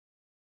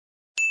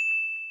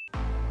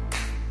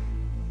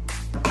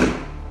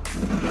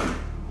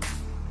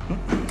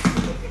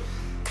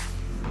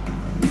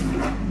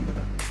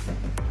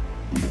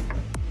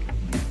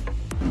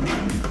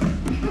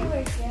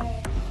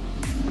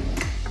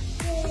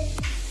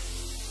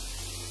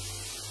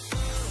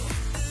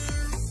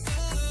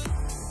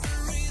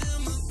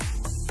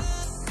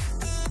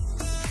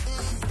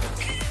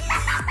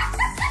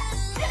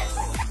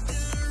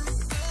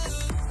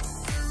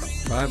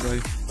Bye,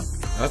 buddy.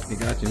 Up, he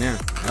got you now.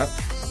 Up.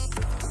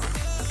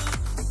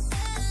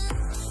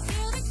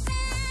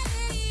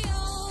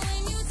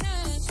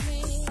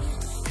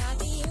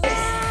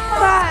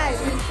 5,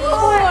 4,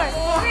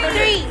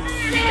 3.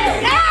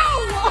 No!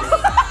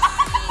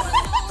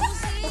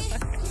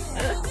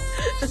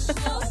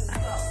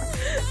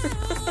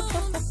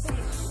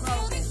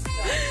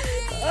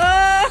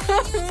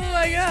 Oh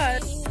my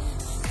god.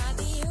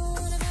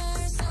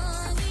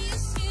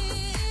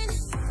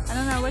 I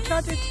don't know what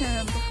y'all did to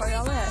him before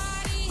y'all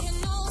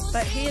left,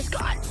 but he has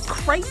gone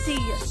crazy.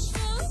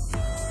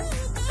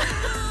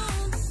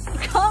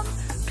 Come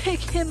pick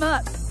him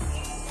up.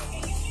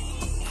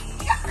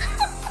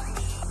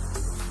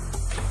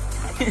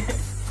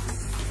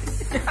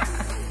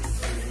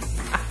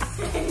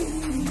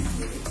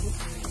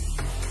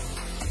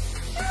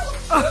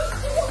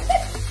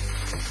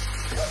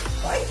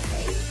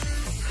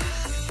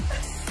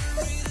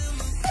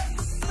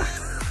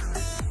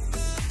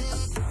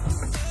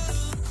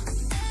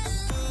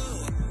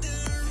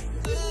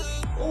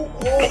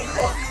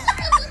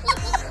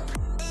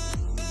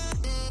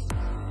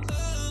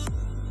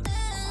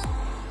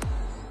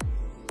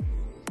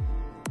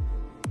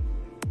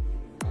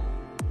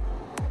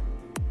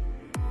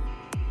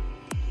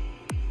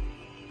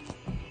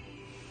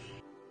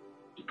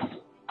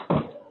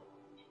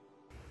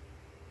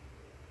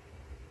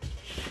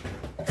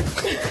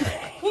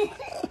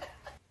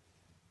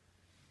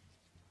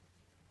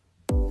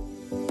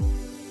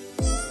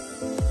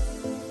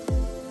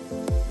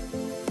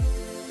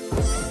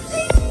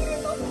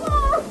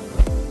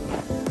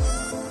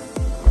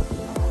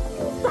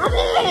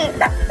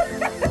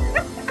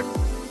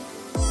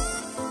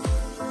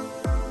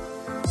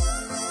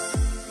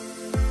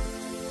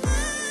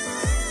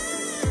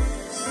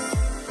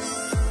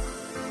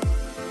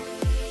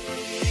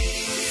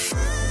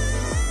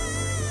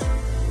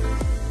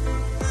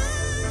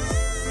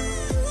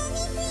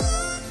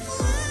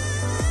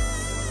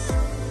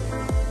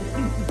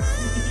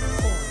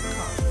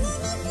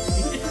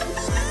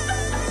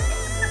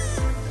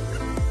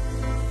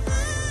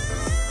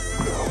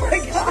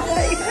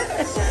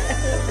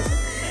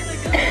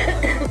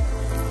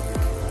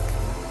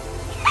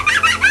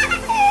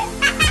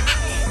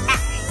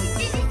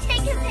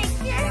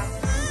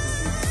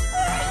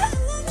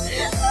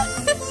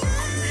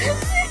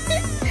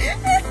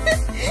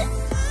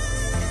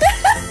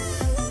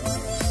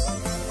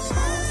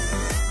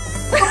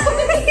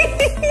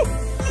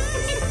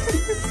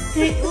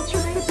 Hey, we'll try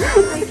it that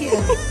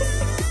again.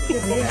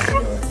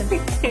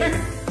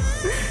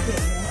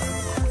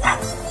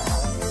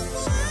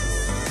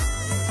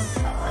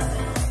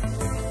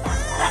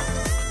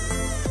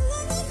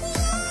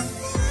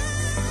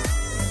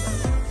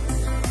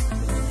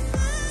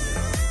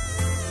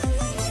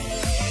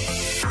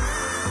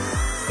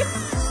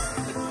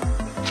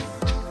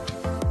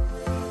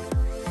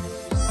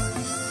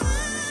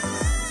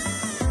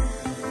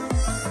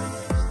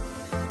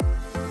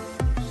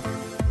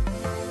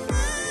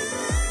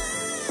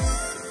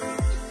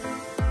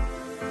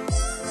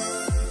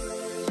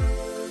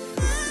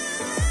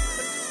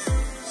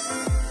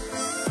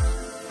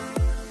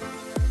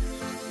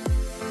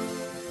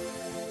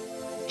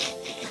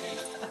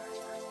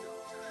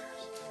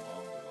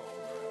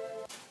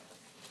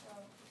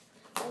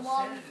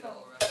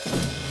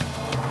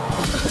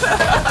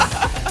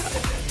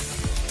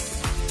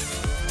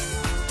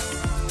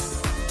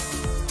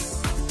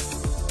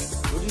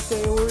 What'd you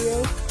say, Oreo?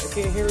 I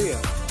can't hear you.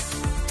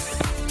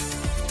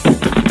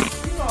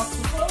 You knocked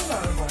the phone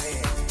out of my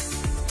hand.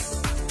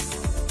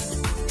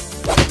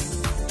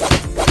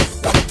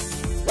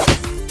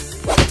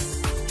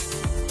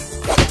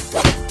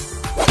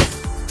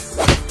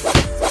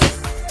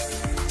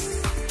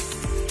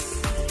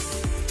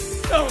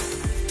 No!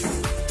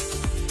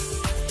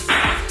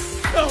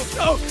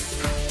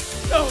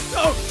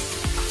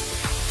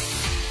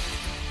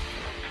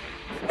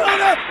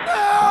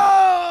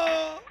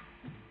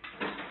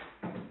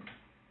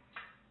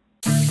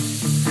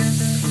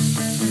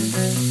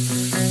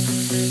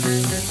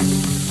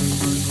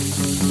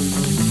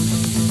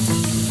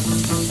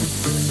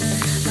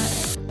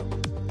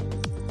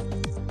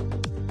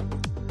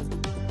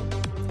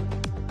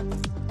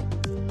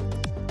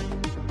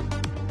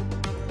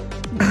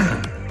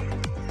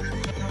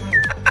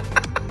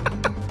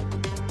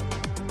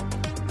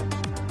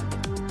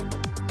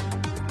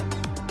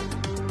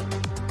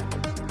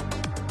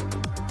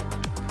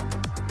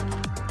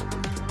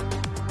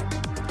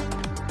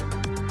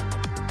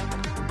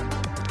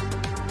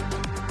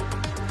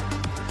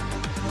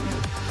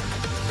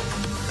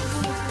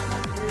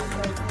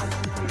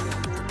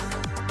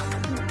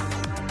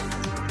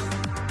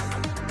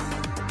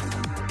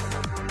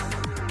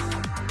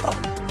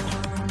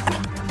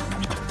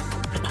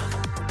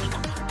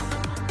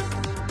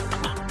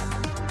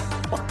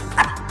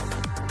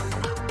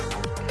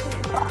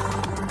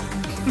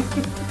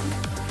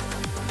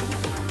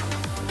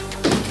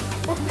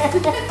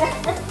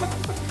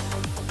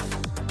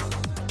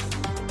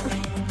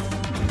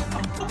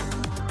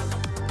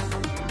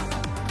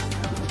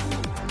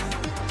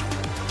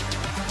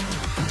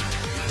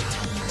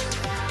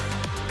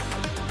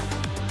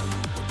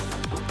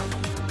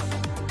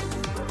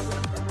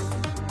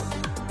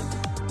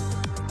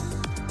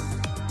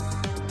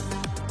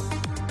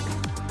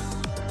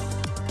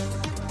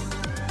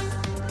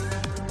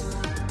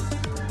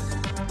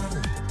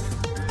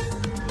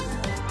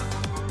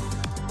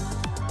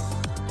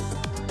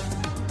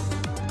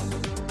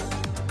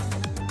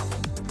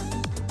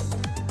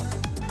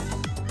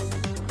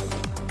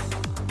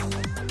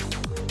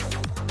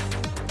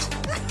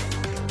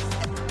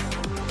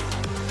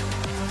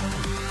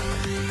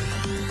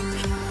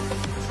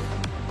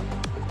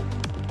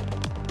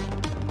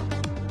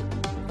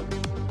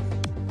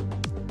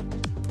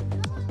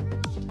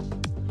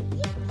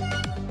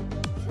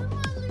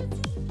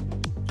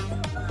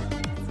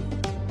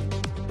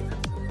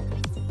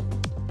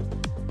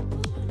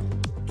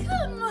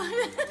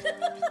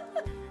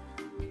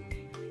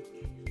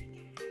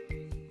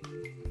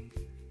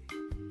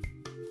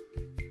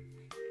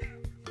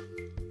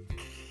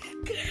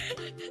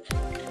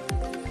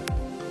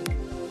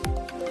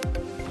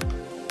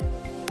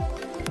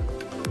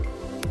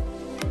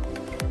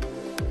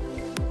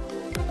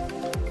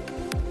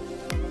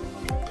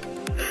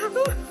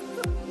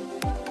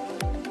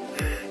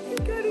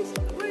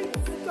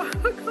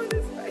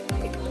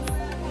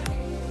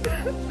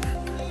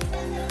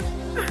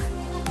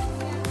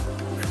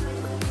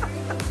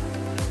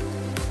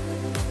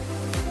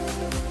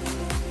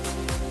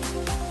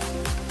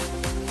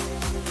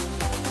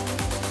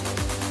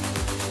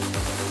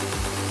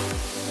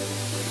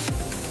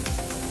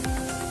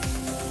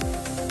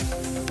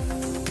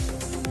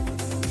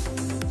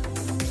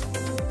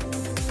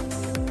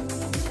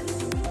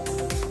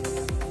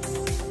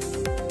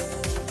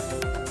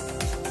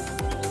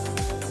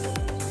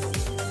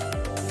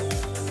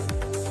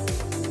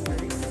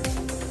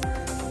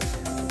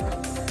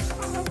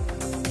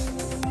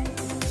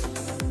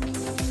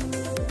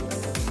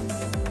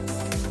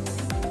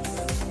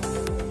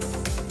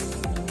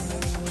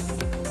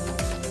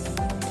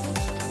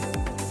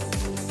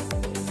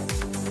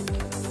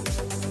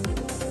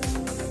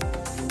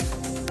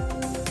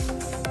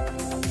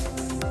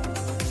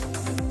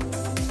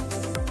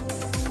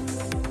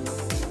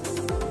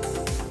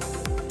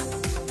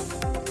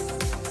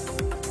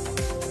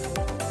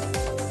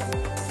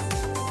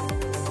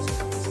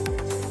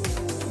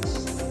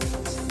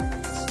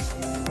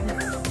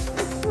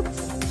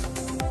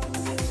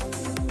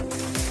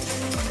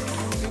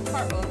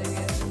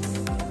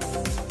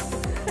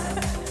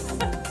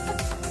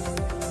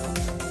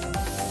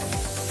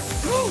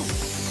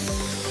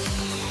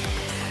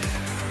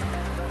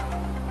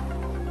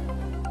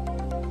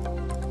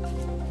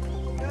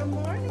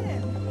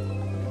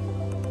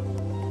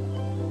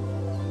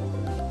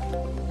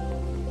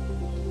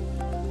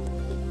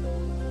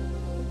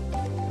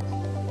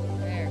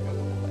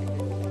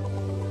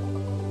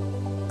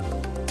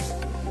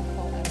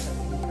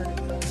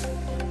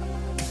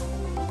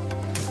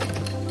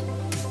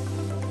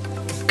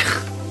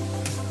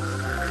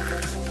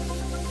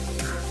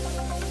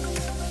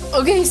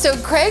 Okay, so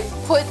Craig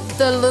put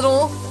the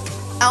little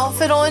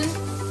outfit on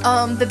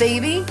the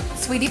baby,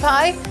 Sweetie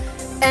Pie,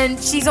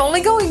 and she's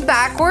only going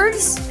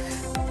backwards.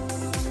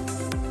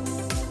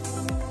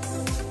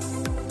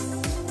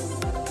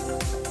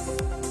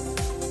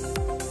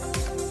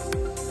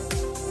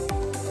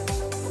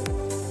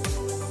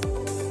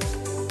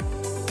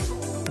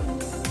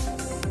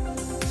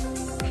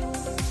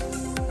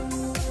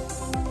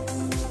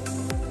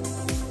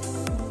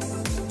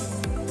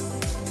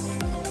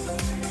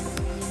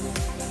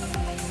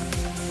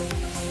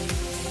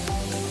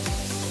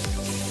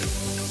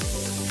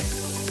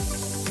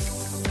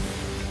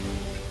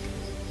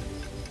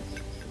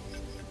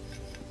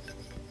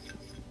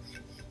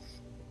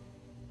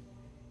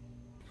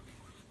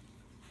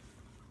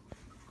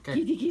 Okay.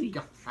 Kitty, kitty.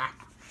 Go. Ah.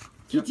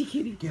 Kitty,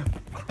 kitty. Go.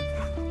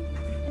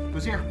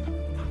 Who's here?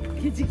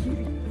 Kitty,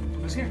 kitty.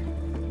 Who's here?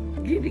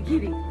 Kitty,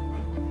 kitty.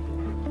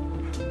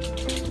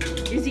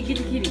 Kitty,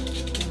 kitty, kitty.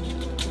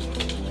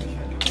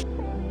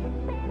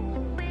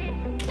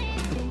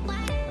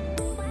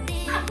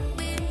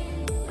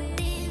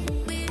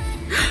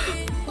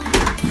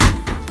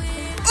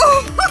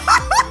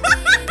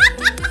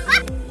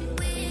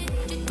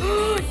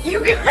 You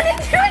gotta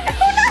do it!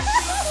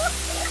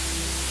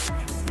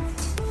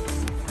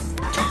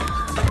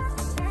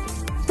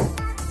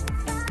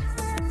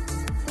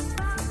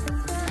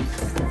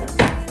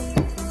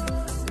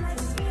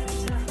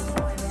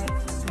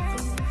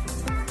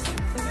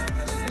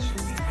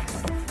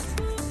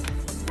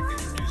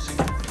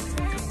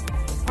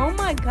 Oh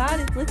my god,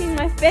 it's licking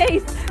my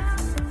face.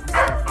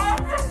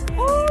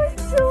 Oh,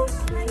 it's so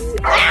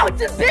cute. Ow,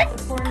 it's a big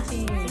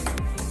quarantine.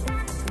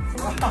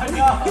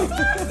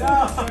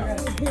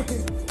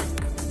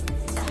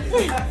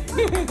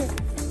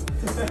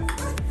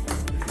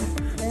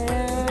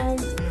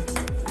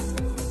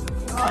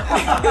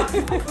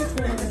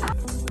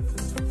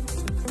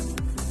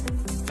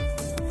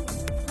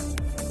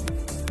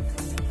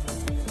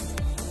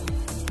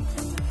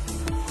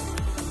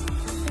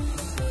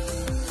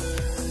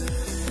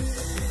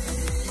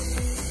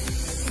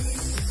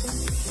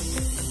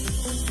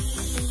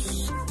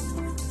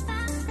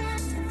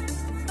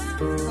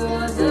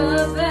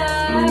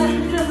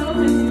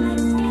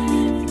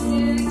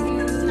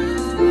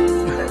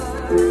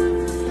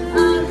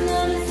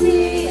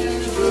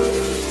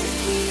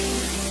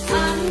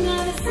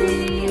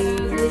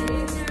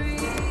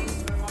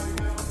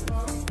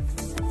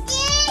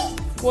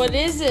 What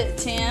is it,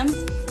 Tim?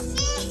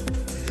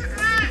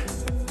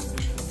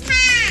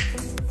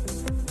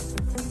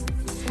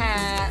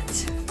 Hat.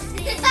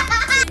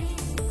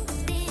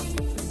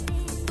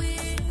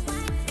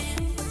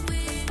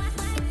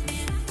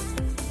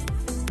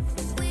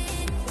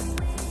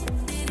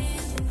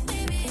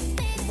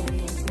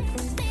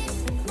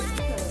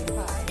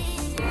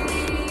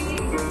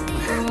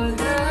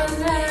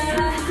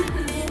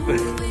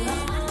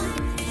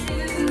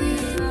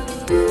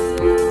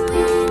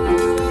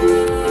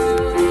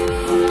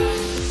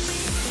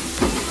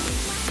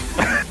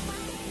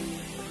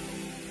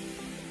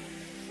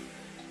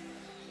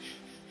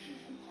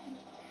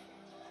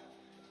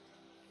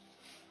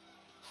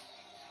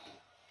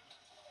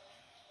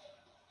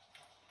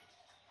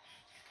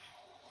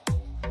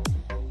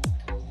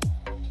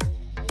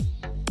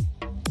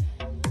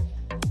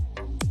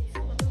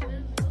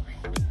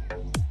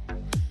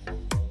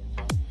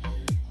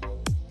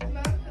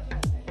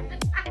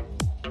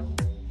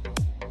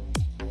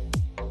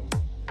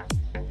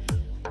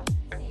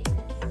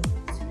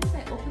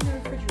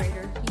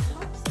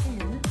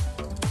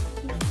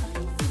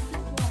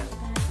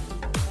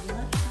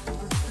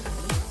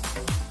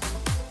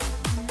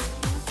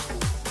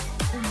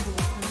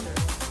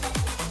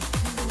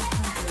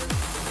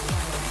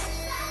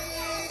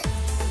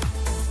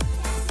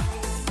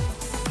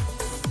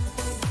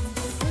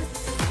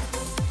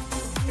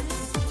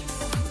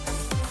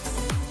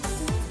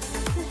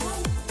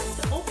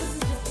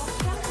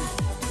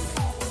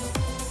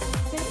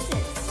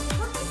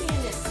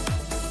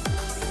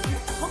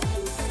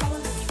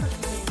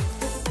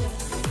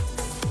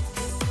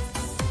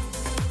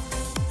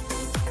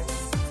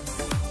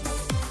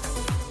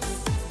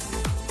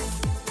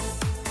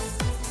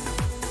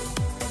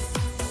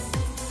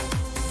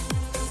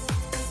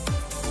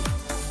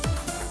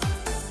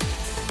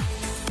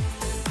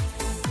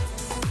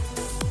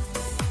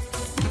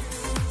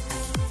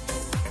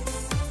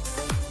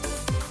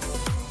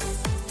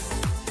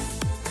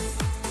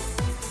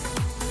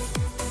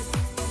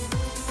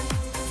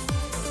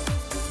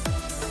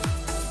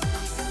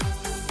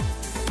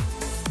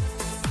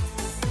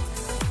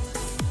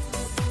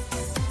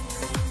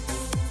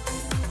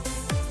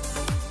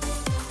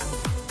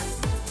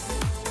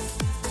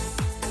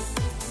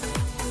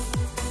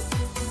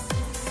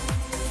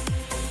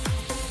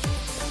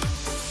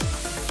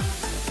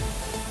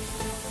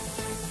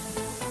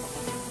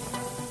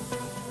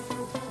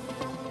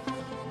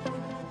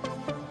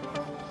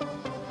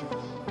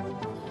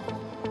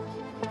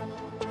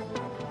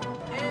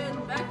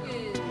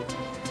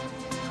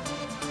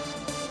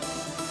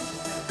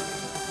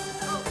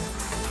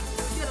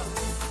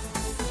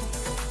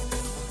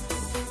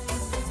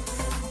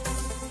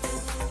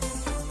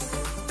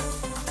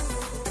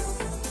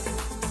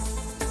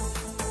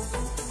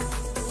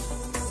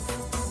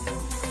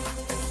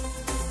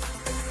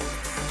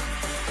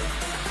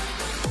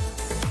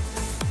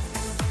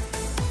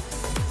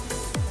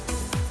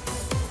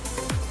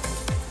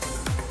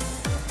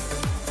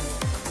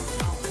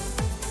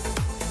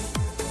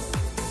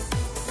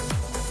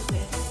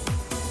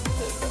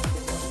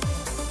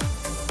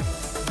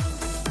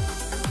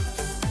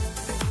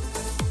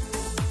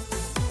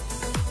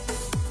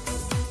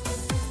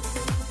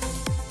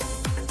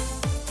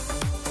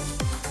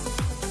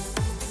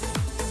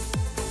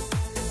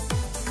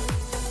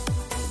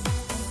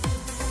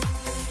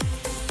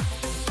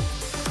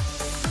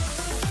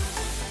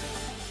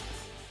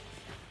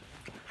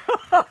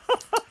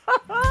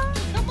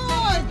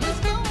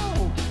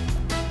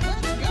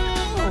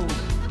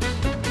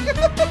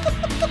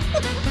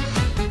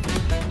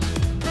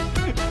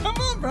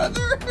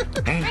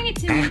 Bring it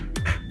to me.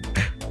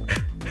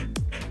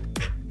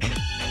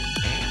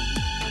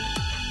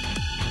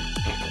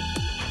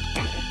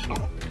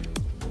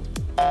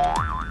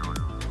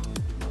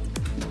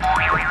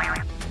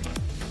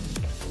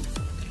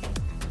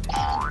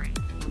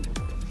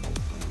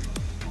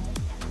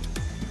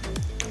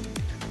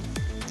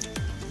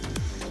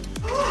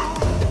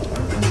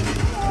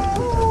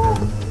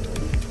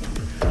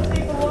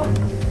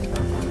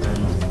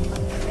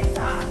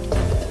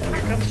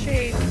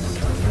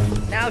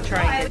 Now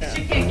try and get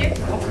She can't get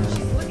to him.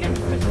 She's looking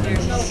for there.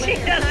 She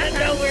doesn't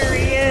know where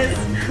he is.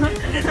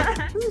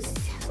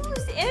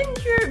 Who's in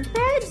your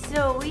bed,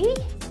 Zoe?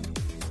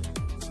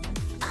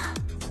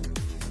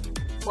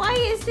 Why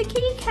is the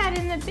kitty cat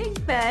in the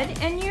big bed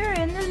and you're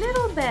in the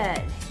little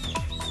bed?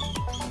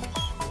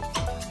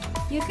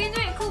 You can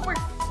do it, Cooper.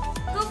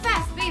 Go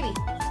fast, baby.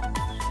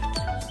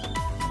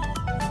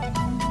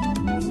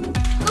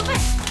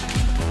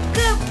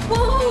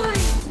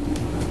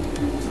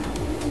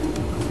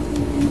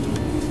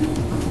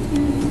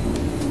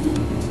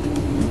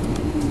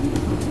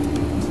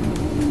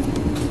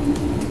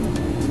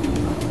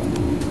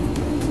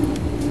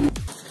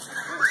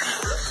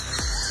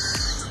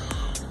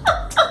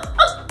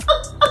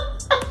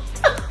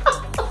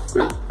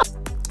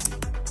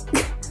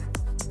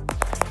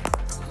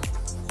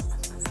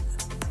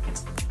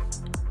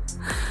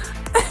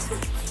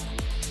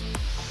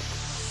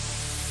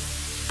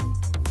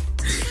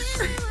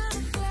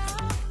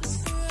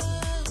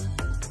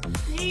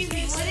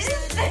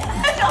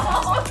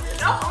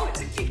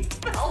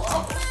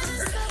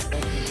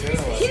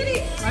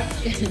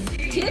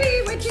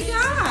 Kitty, what you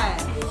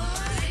got?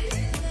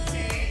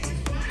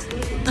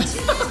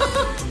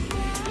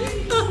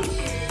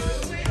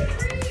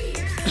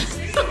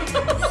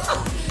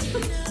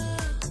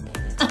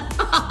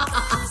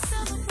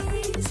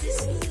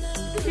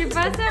 ¿Qué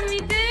pasa, mi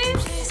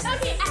Dave?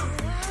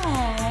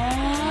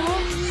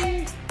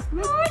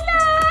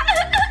 Hola.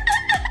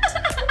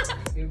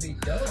 It would be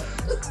dumb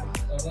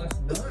of us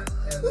not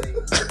as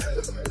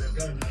a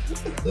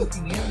government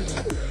looking into this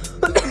thing.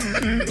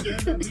 If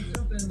there's going to be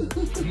something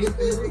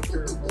neophytic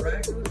or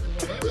miraculous or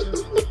whatever,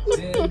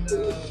 then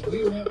we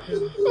want to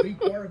be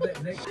part of that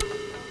next.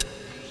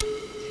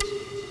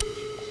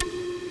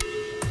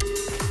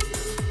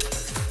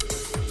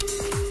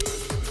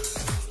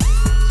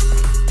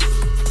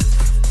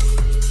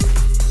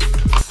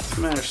 What's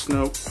the matter,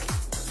 Snoop?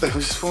 They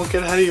just won't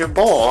get out of your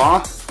bowl,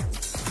 huh?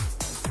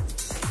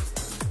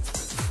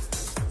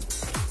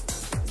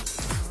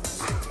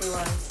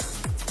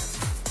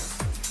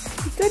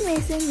 Good,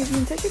 Mason. You've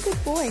been such a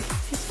good boy.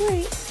 Just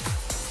wait.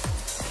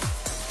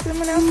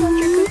 Someone else wants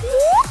your cookie?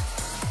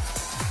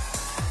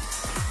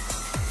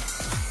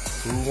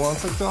 Who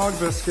wants a dog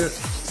biscuit?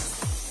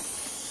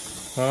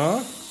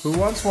 Huh? Who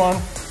wants one?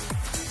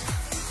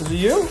 Is it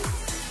you?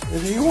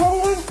 Is it you want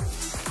one?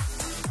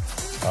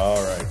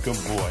 Alright, good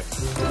boy.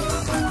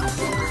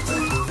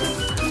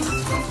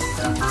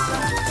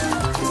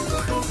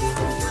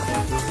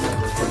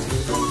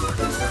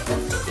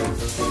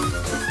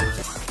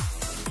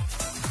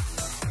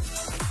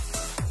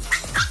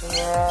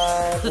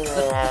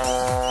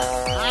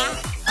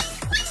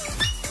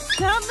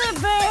 Come on,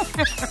 bear.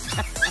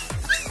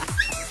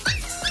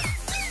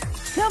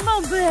 Come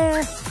on,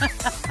 bear.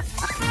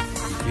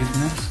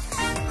 Goodness.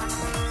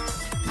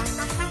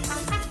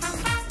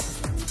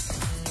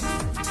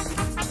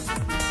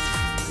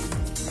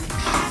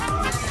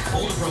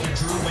 Older brother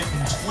Drew went in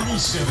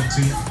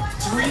 2017.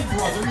 3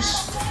 brothers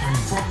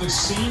from the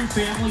same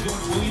family going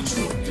to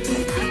Williamsburg.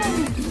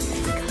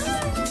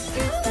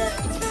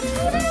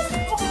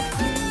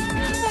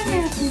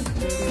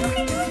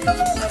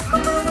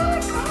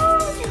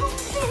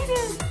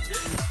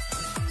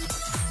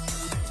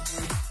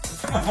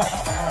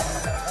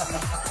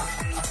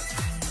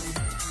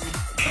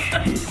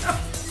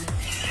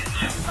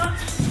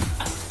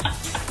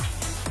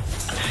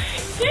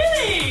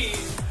 Kitty.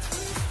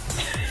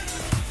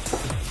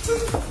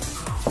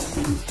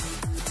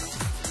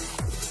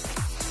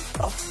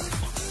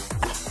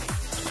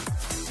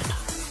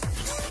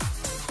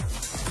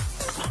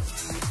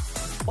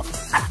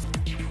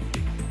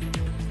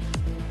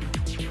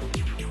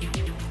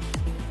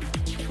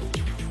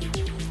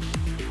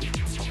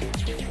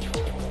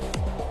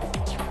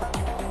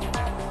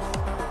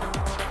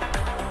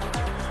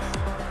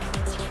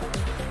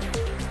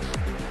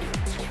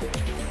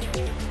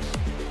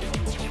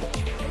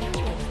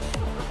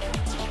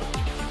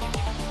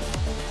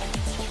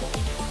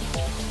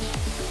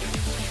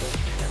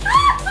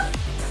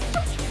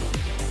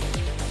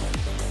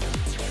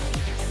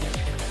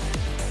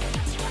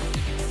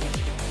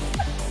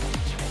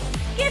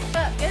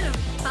 Get him.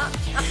 I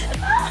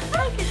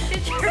can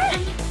picture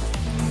him.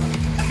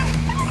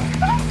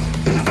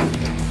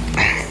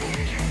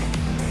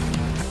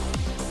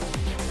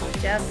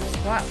 Watch out, the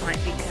SWAT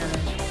might be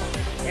coming.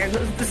 There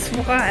goes the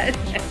SWAT.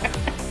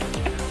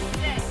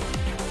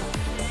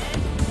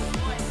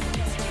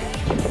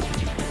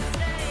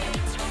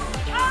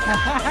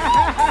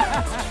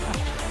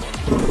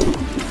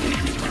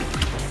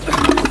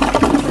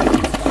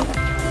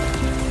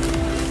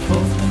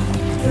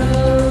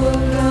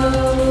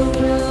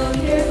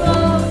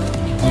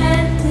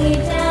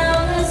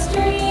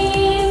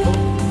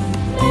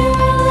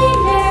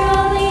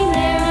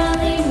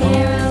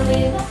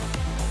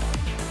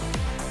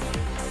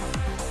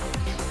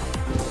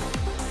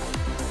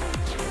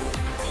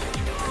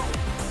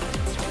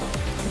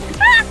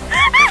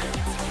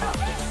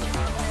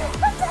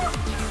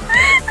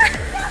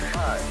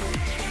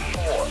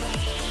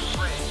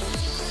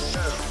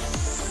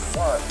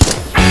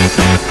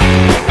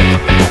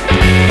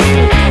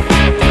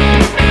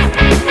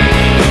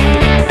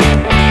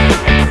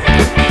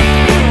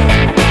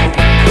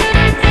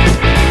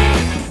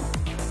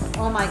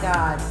 Oh my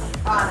God,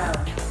 Otto.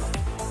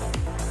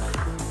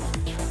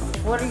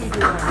 What are you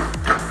doing?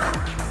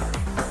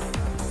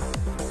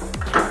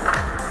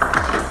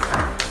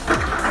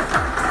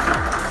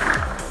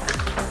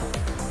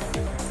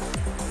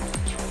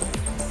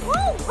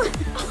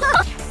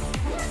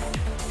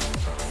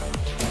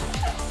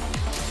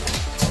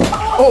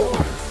 Oh!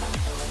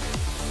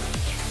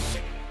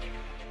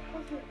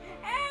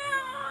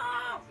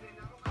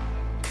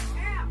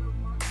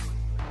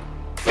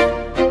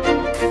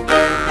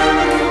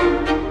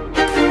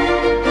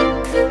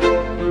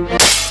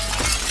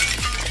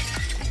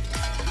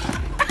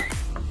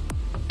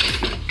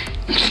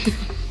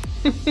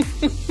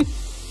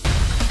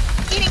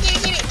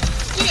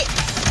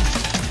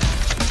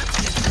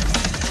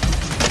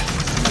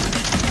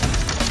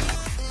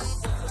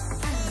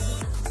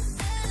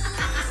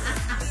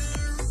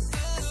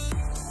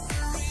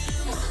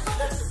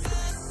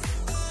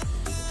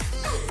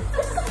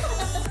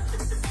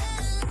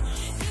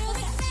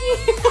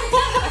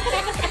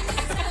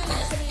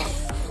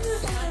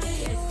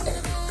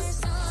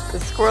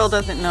 squirrel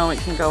doesn't know it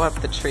can go up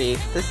the tree.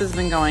 This has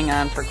been going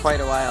on for quite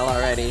a while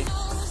already,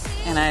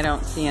 and I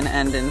don't see an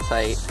end in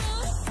sight. I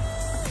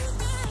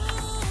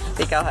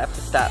think I'll have to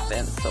stop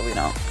Vince so we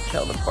don't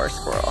kill the poor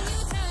squirrel.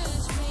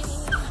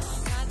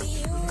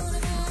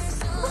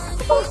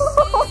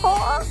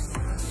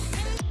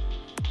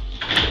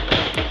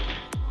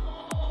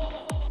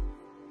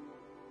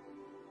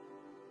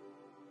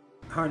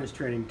 Harness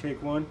training,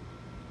 take one.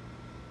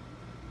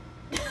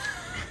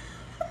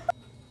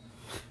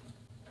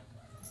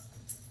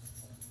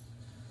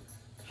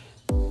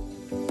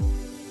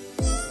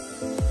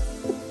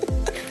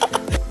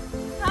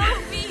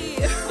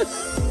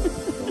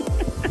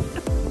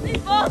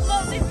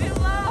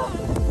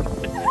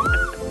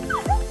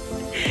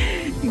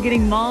 You're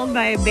getting mauled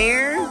by a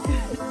bear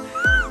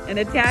and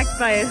attacked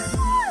by a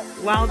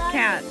wild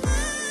cat.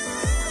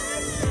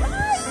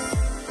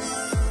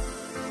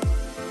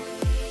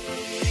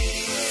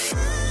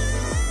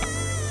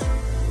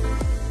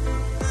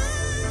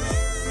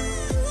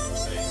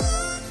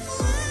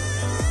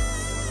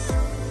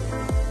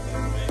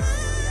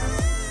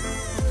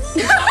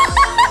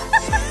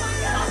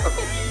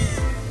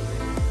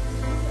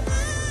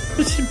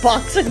 She's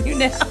boxing you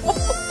now.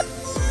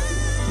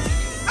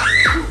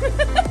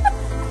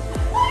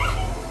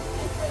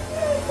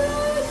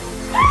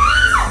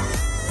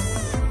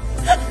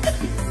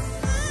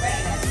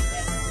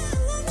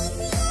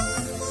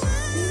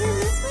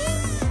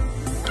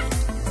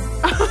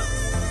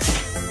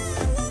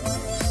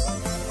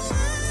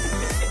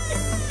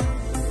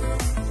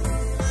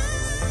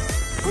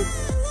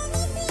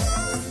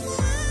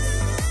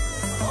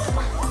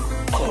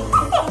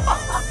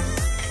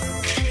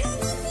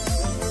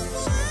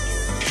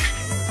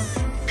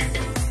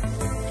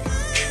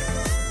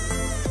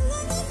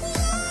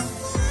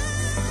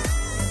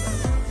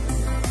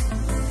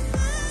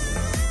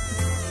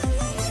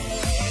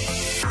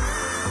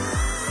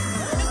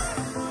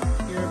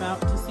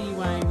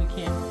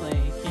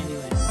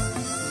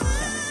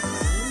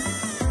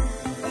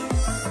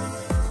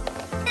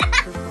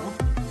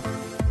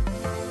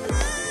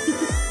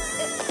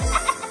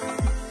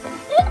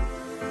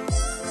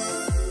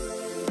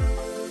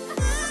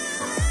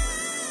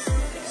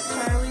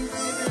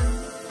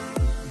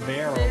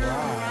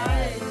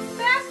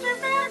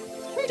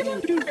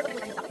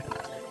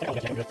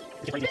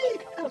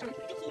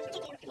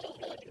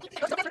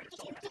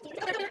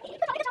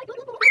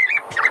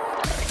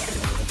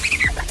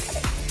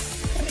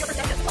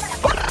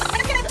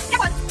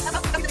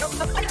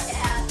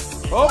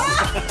 Oh!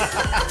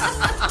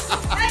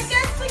 I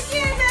guess the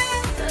kid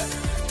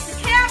the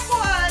cat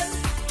won.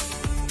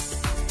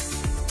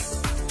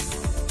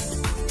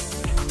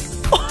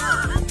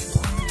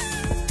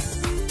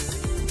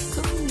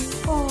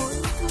 Oh,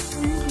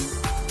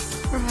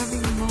 we're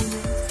having a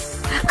moment.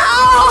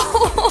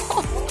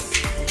 Ow!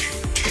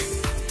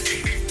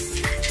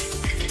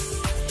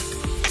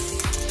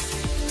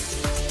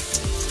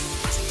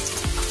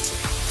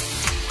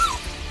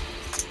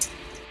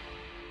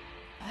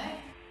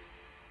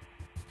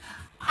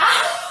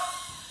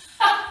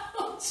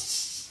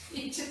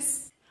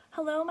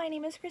 Hello, my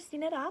name is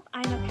Christina Dopp.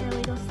 I'm a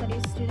paralegal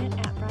studies student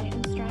at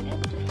Bryant &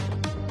 Stratton.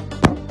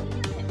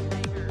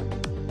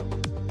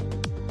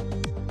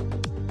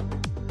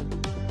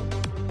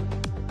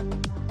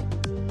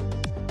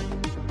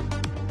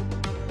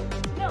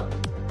 No.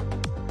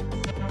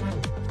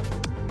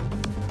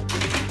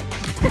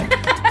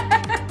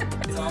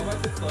 It's all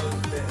about the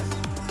closed fist.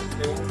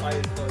 They won't fight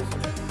it closed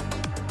fist.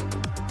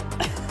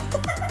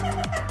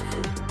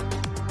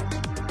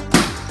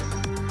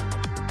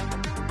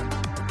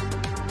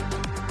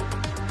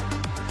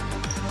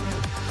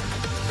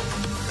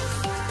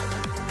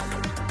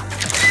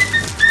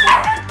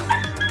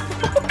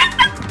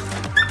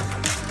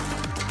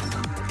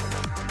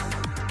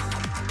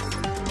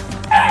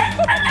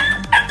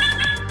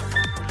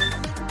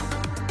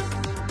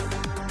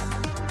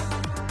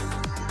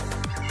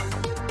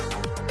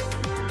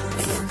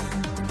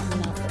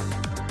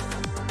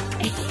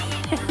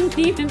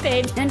 Didn't even pay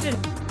attention.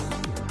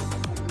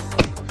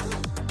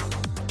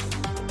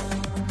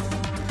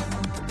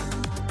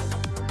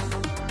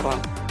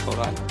 Hold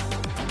on.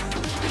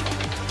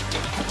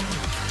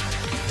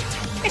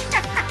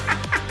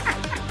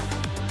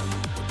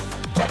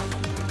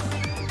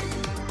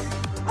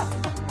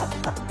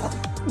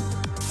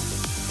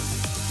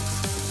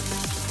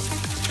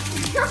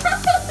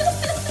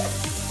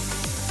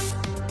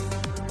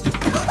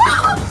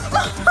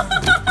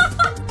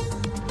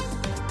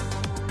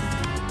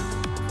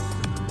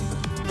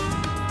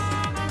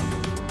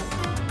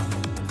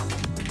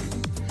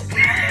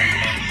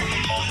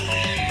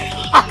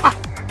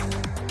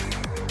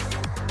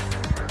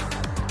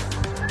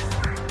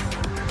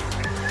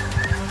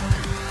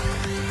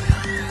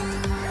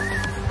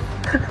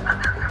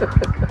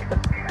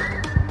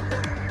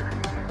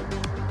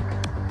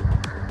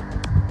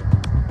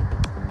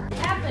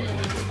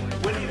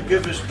 We need to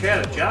give this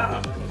cat a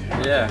job.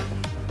 Yeah.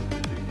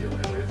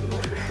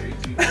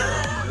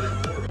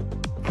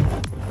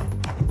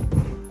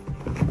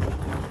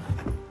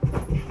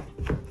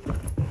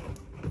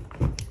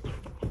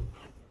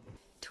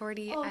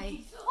 Shorty, Oh,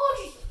 I...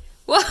 oh,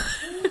 What?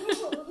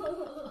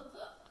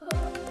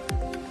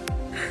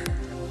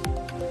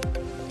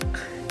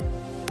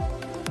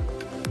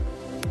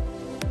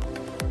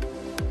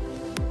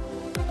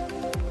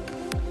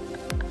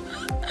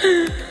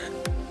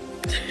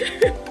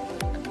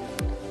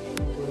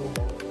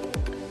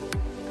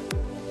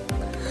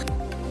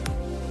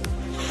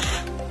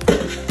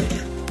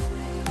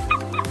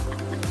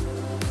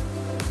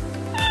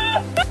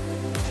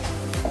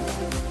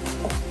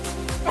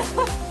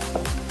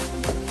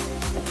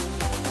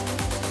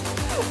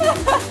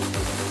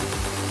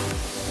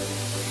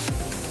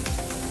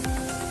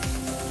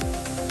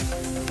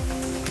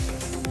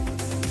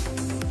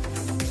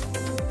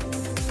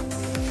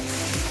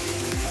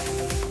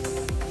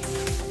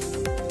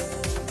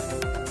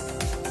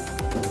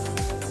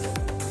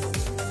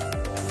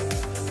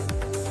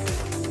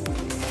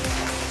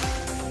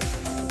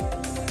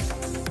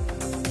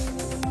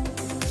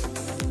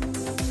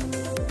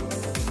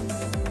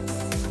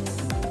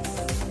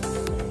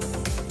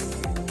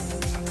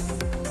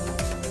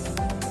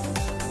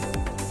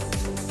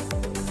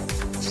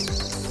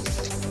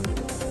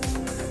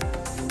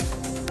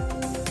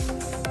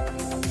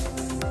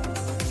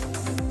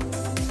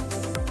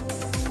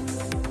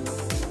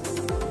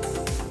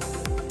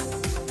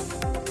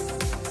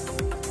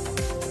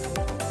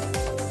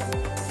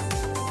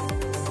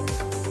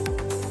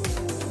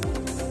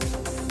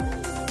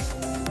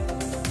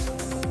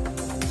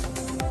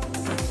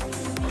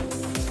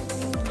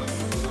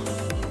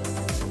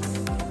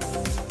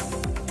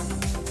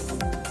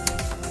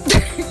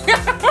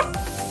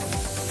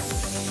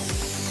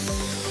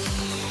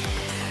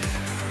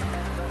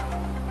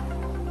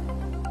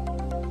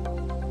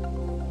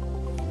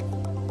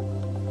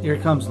 Here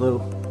it comes, Lou.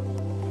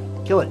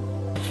 Kill it.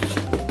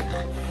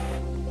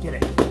 Get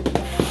it.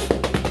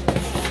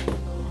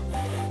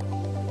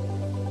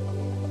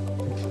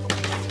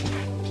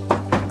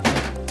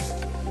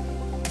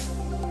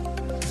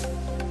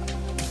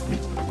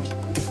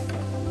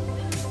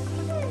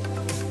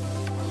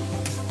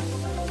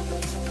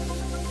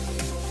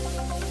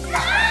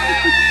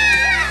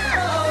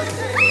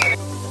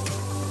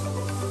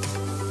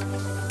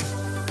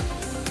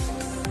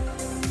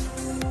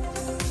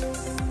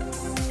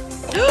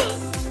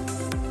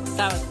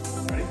 That was...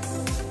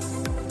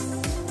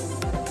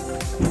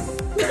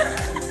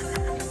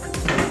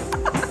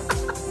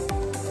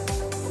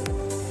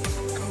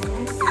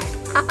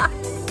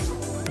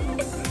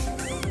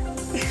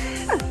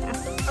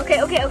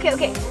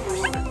 Okay.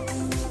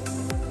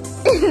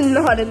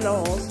 Not at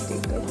all,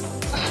 stupid.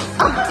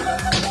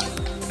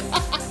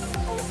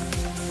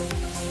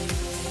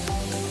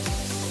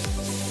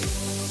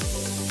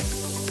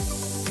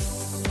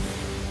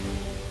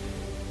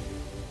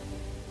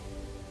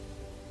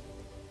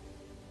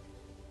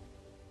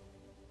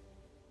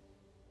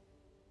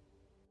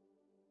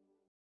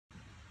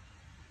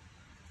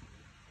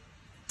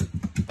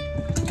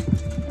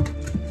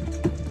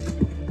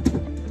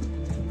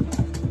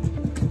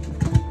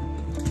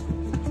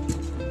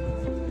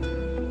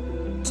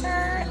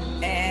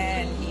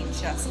 And he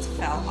just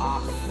fell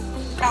off.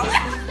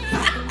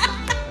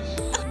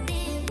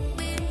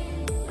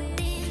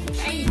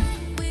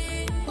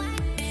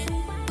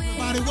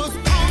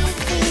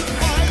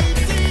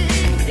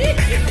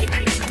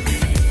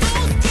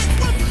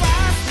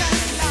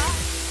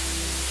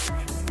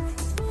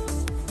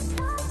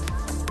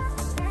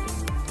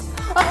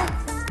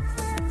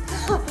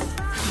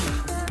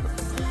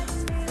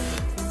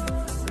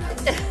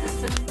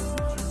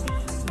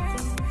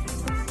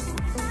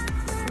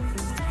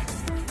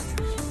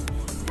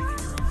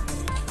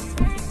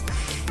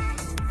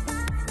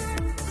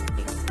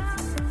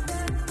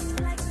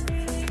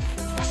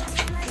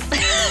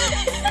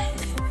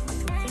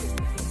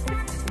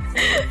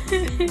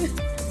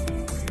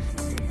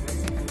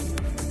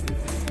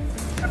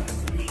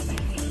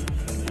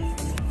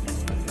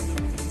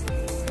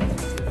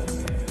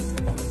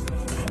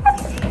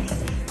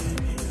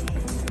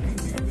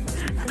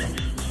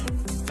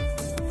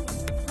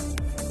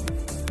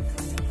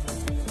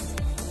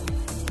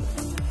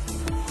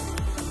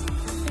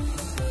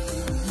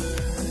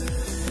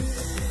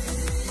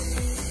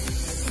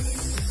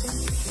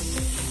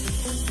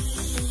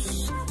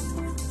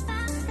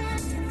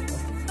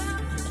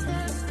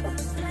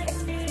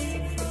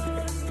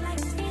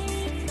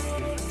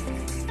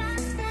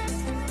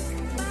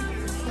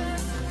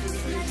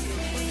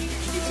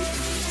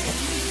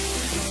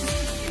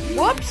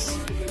 Whoops.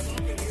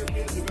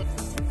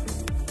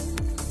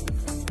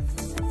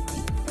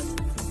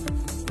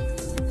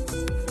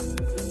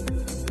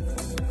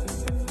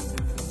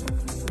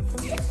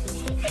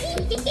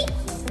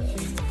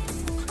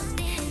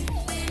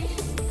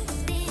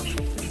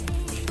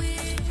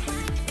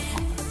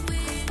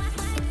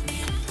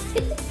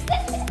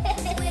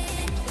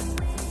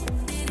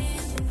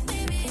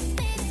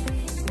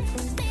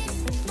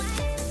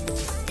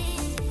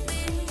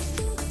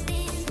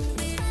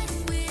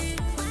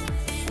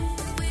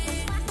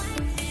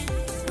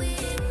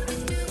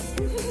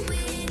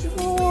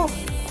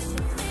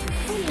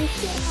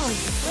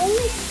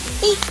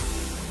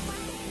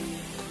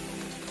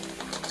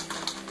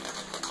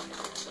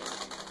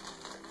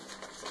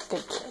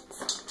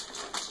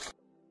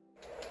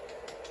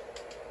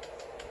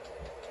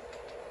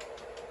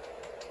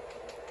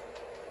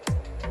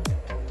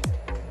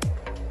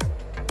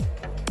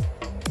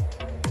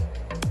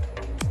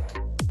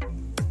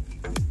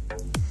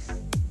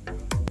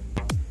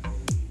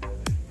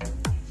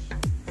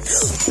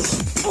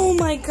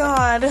 my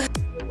god.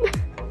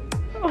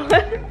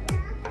 What?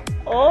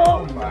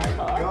 Oh my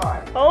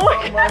god. Oh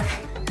my god.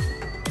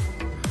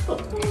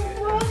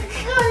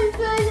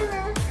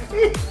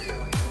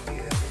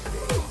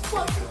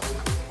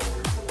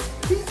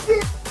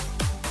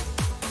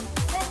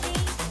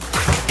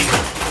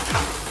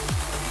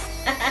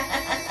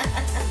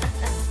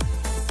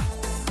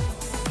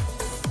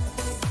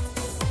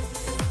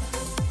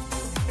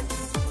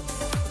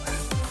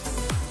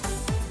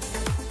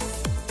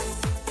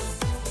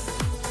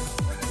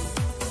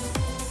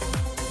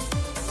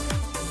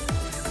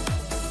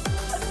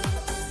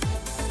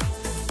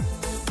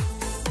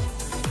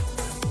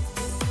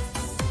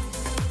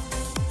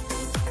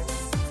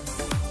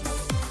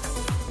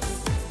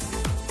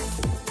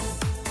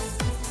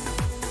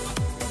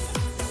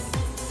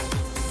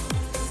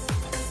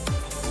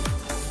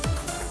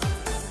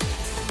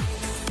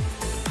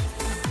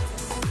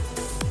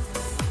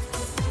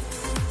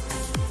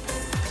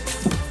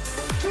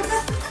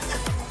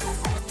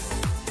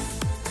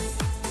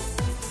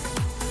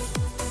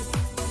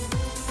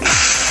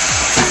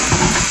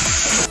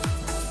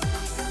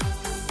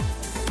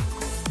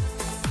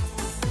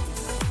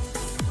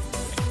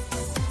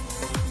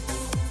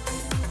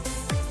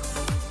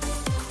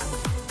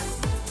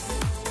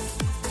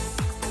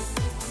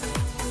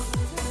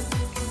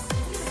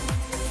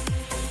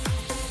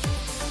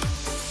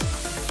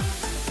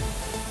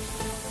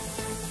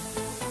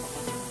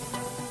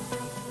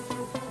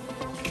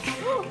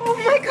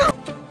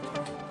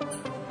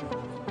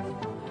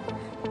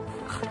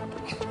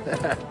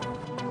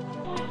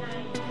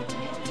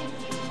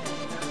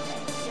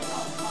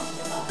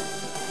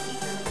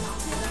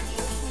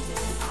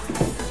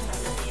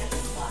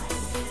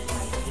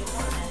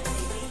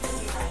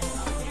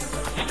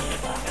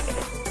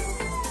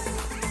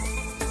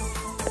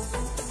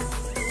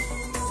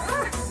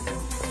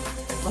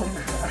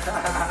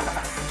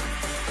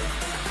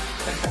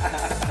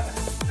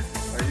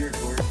 Are you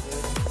recording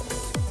this?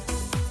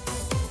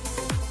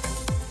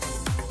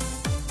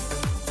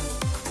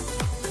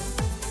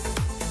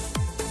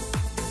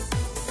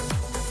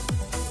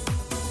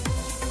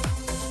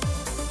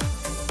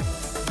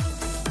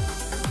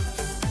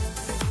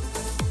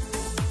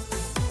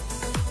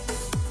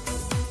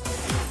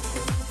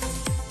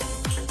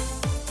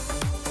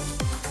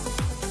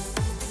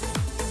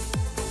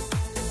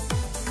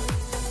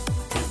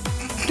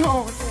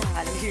 Oh,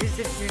 God, here's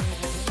the kitty.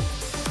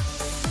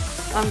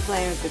 I'm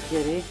playing with the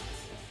kitty.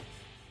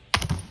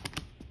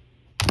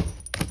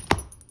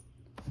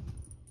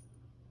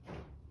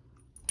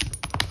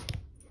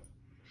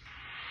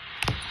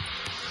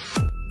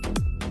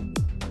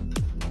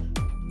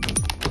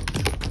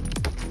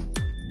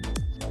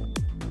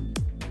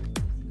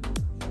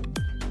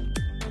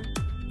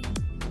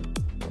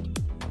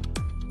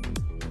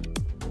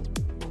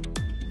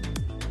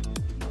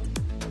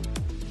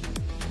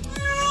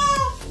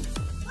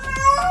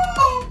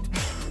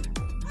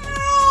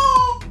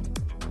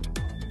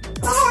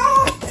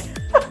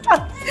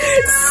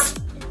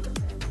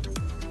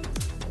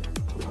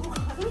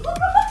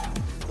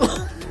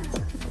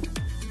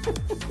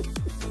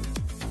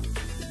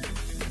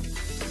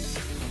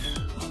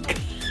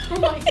 Oh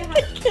my god,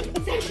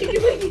 it's actually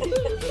doing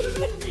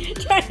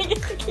it. Trying to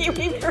get the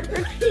kiwi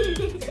bird.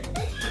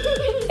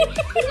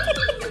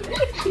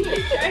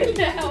 He's trying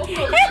to help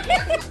him.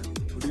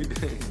 What are you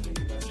doing?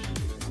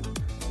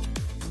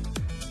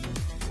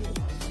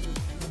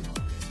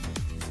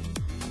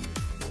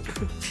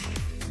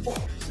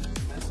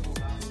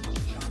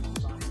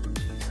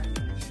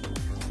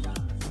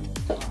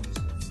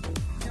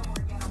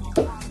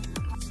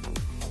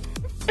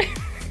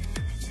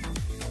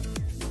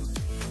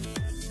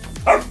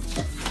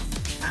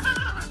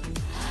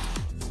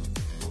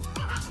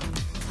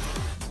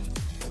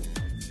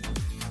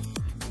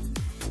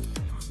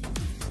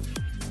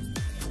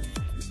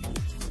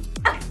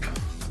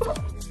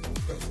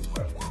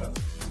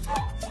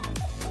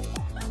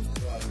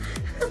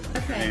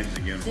 Okay, this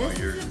is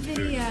a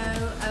video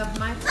of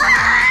my friend.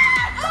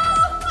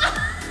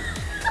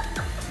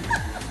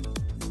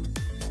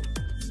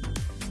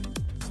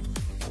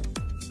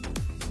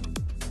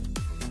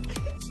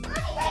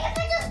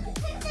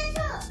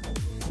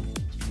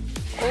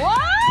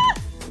 What?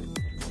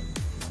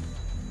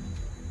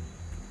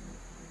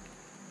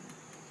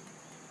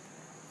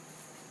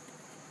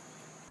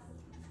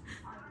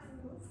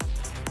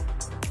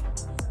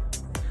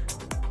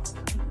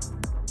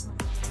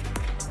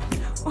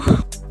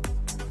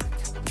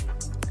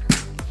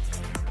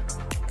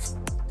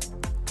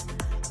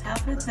 How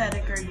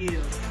pathetic are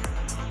you?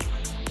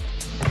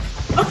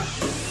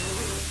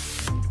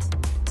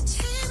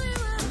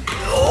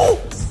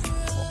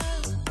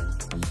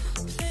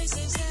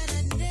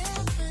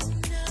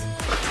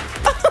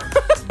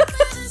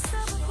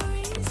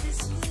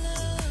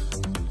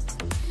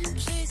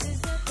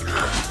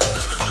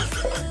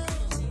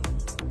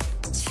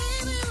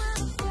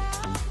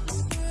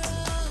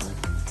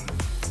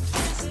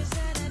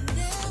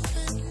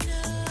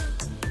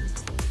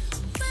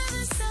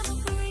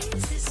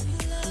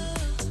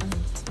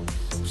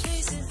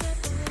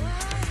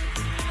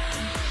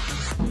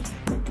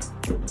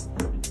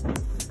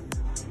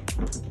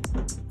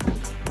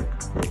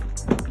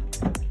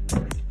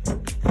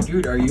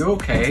 Dude, are you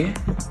okay?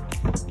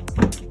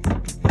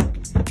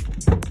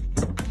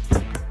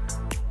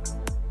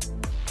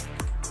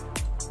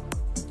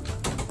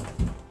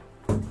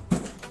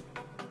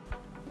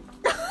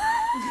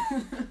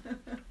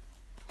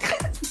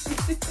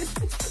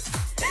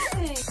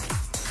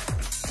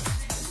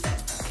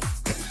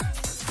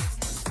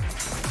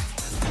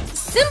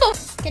 Symbol!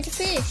 Catch a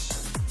fish.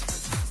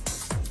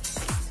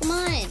 Come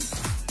on.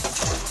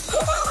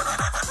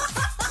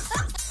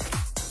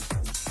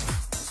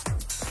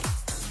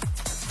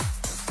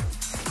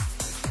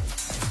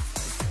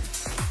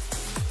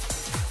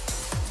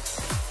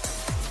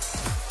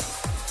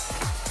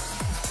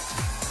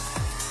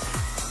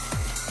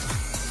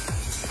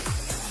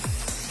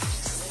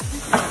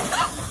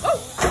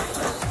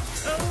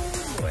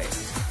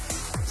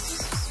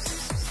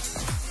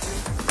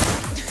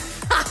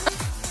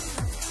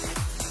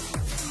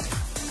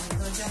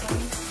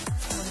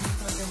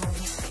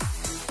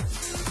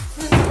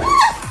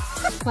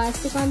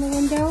 Plastic on the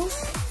window.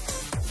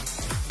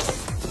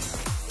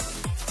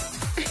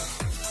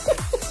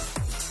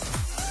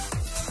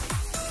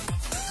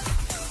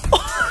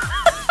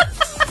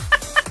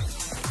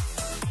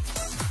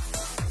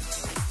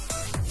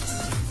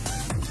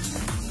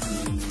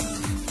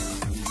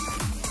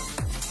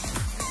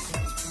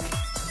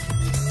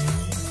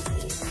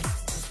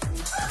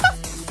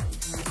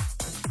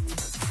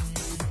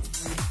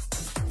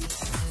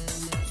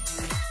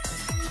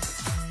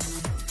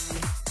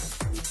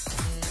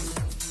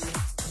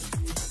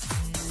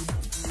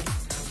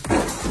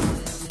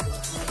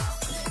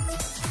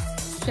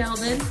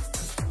 Sheldon,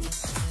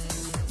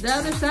 the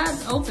other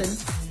side's open.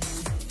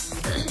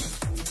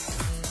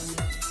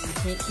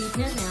 Can't keep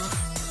him out.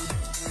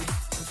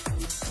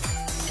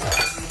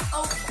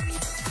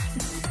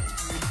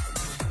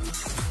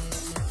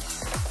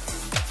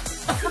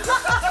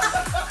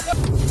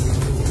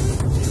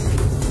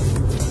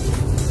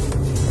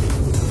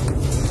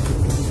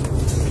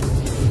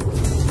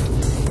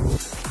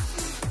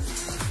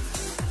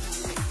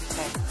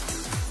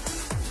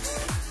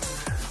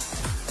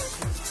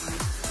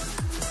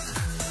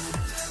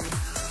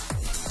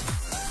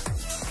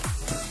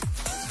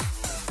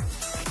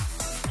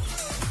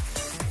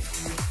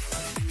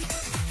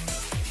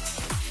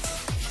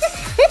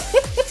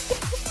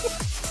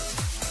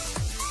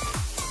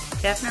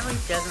 Definitely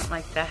doesn't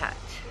like that.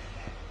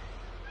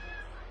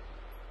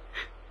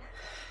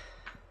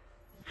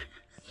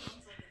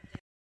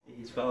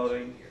 He's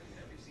following.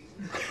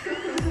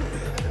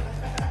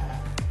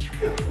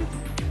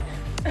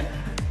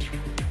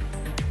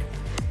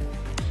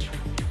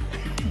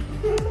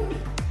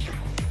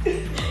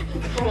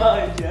 Come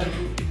on, Jesse.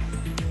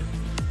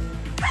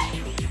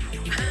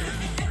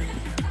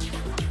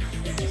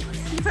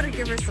 You better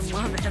give her some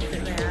love after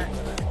that.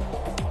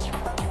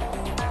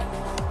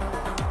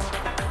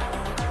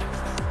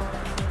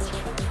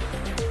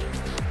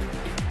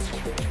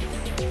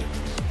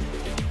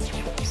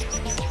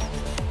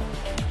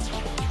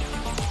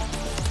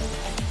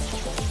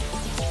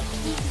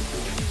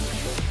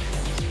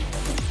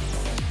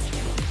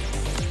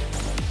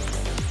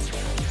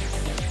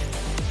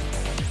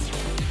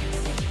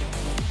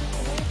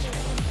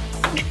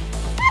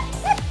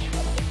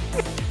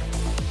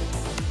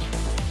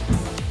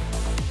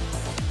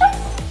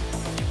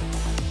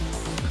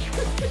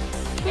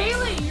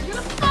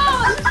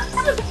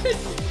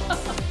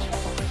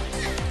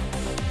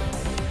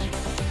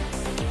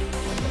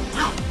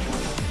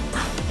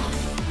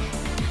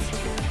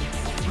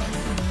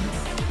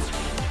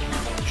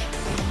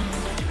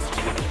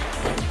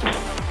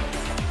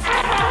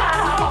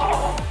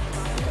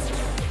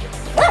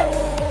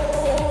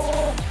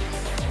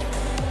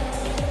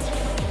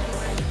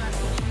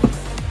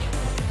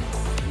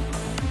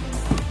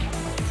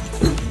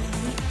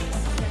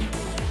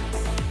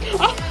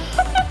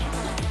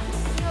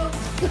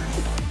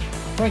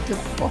 Break your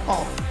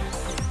ball.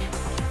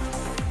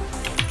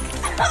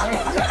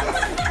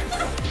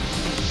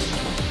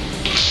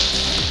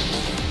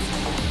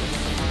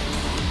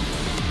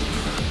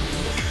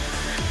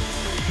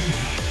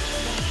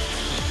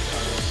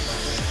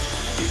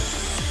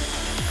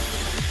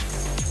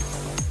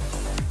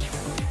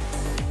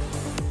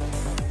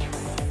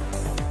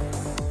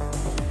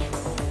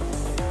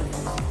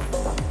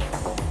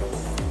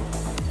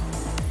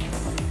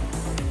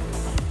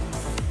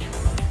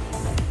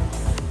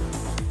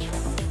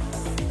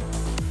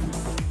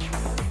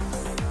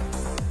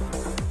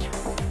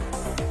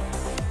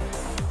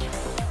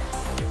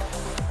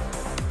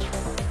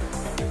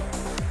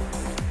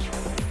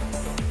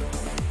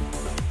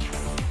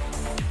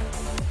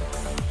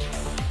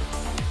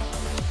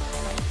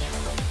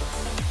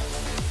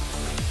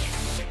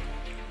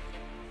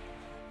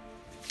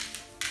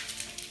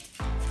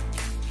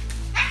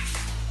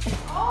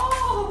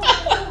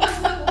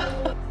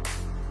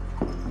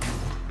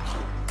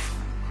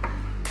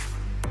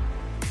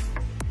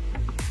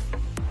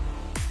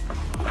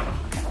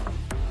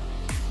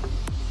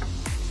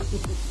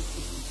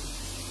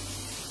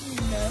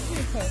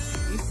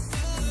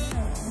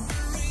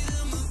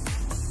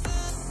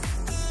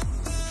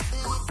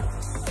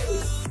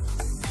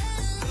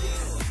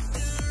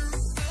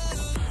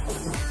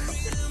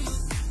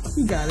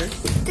 got her.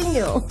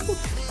 Damn.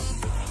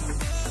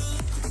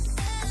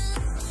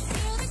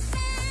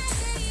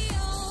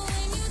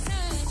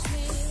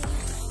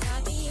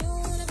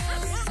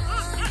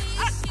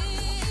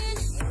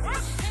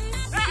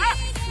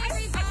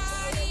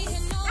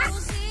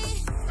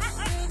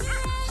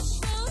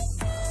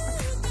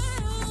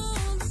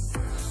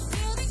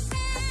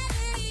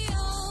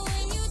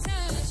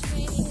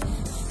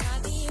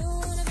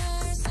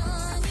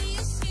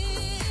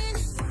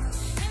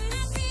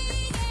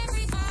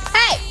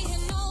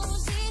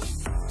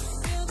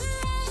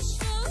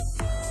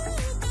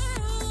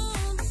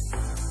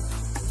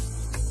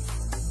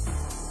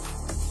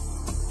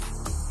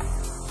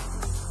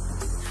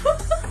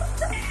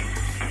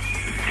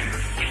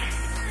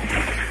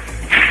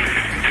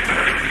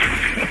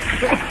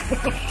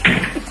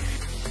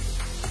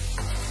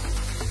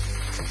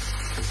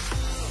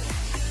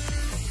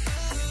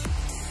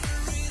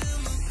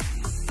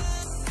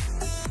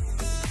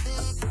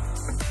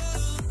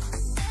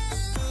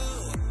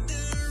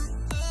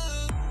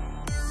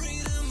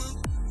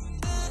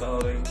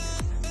 Sorry.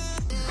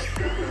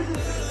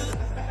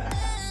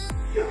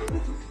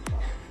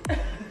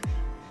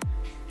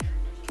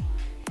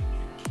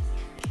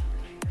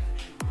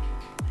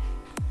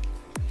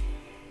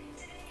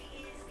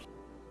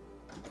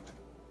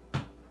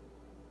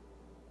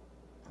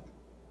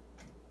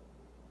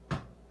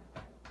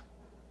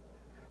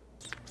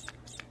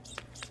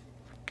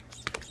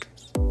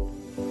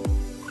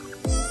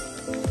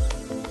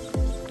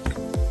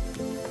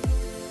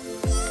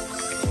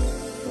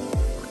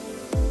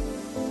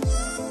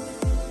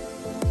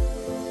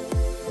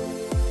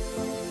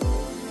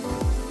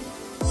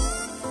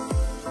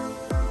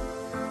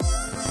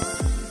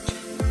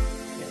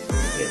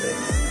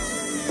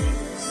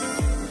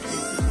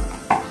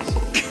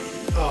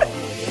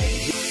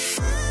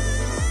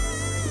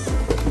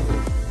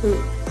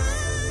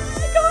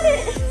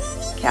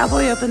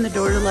 Cowboy opened the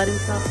door to let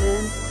himself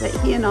in, but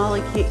he and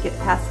Ollie can't get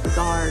past the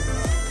guard.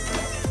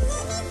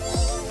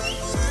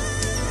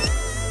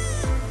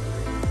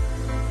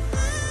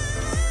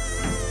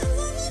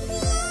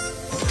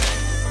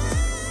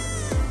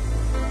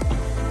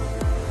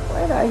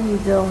 What are you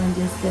doing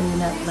just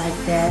sitting up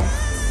like that?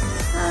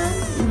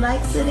 Huh? You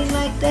like sitting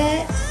like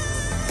that?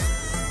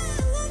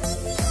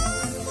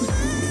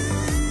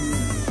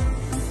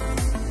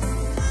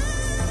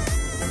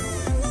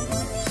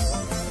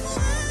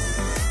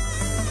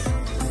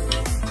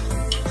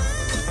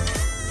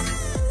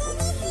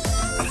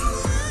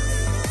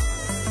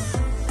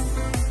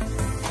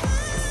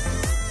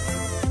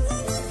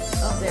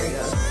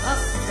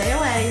 Stay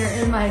away,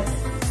 you're in my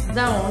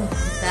zone.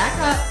 Back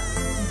up.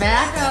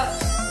 Back up.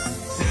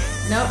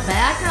 No,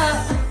 back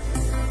up.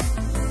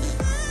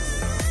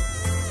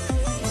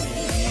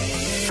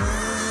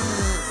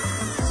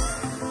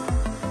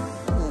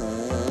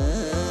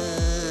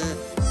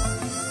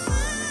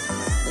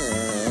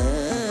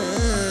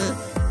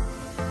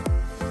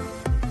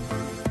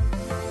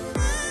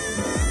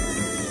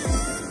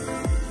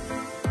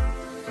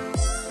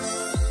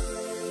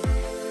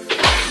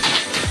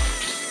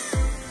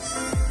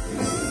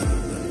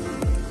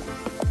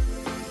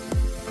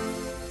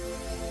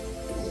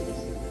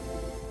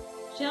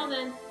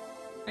 Sheldon,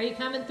 are you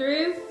coming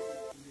through?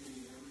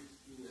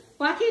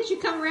 Why can't you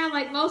come around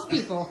like most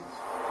people?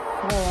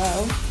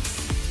 Hello.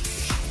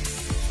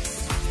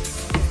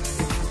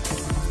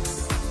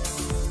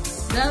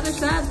 The other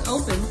side's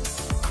open.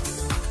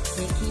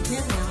 Can't keep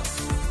him out.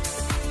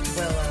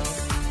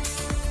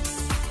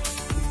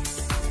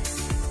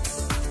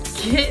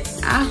 Get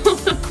out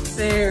of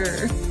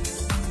there.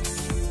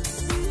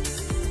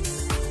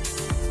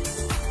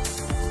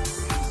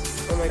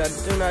 Oh my god,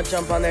 do not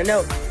jump on there.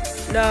 No.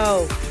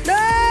 No. No!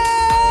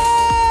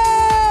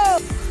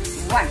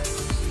 1,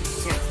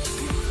 2,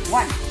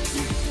 1, 2,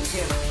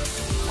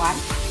 1,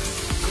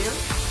 2,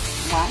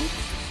 1,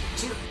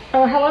 2.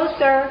 Oh, hello,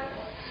 sir.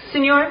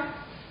 Senor?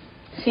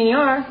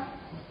 Senor?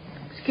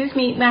 Excuse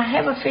me, may I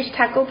have a fish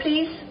taco,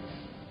 please?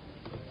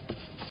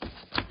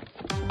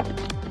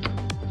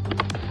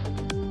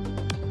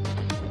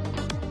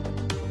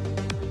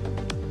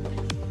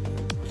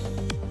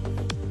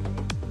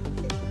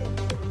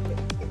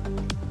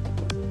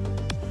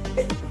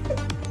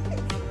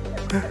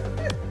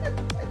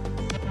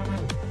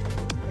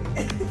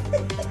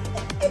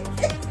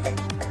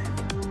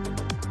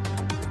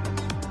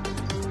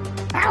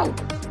 Ow!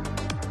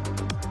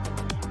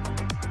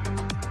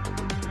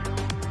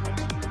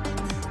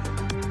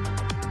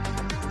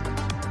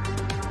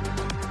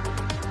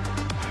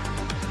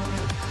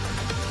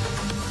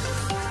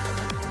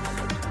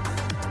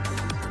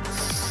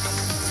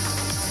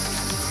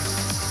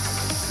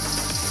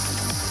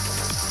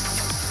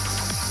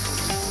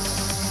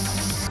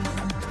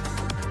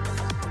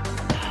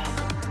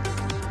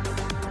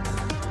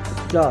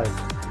 Die.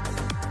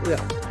 Yeah.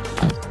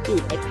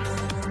 Dude, I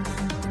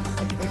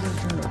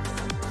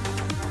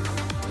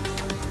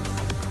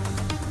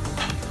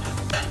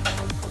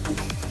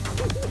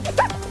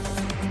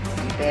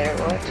Better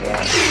watch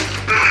out.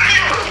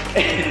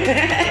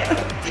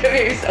 Come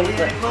here,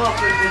 Sosa.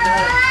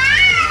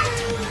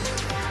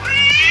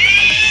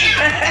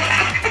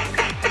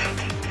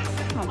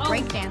 Oh,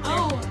 break dancer.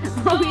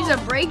 Oh, he's a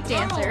break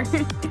dancer.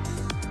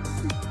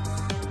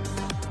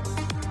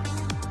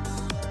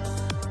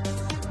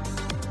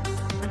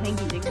 I think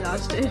he's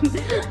exhausted.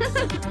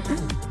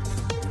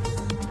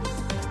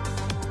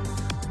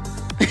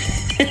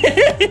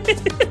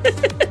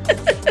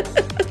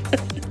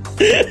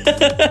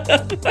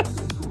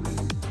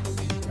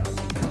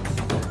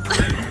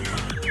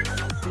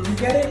 You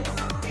get it?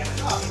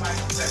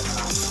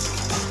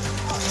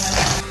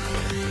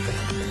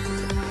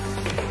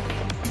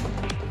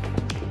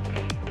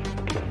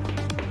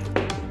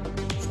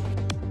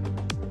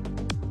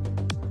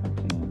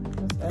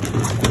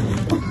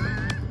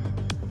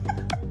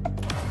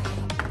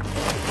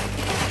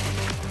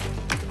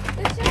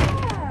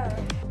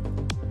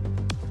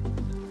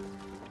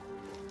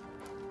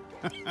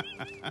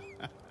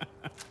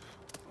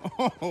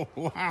 Oh,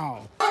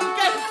 wow.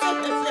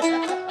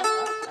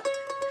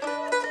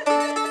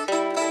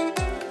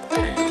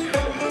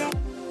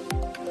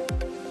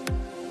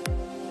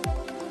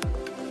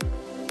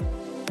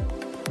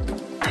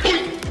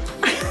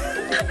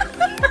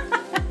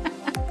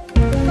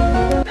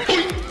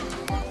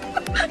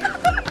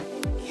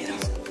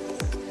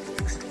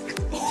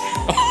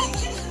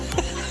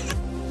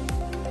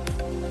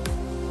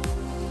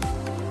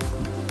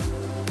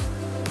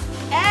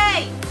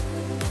 Hey!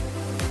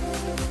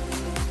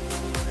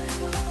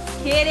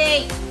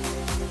 Kitty!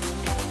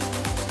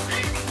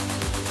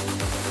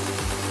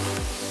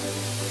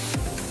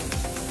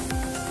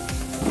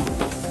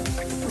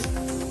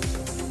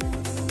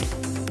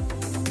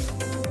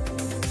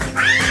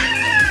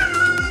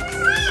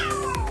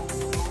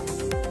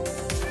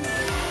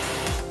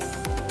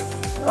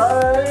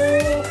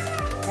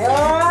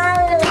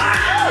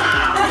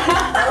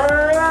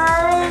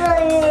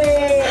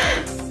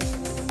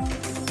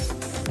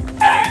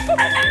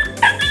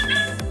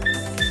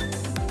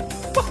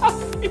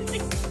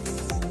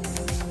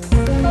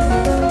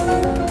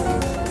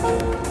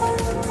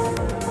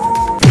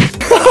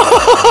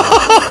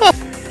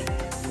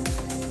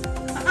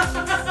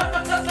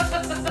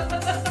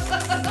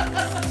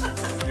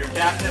 You're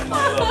catnip,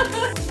 Milo.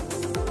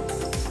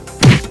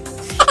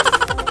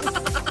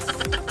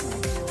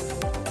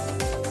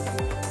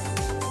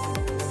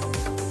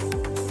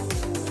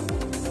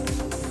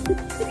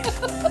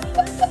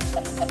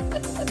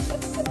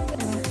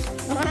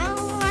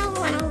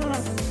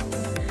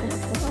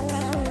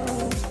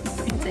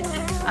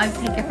 I'll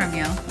take it from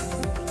you.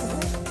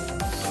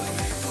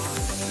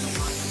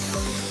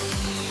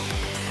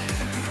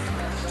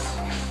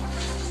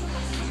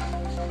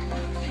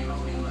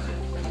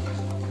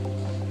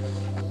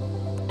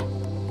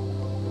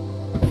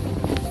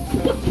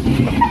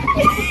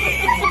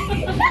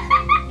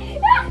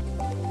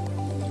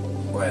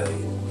 Wiley.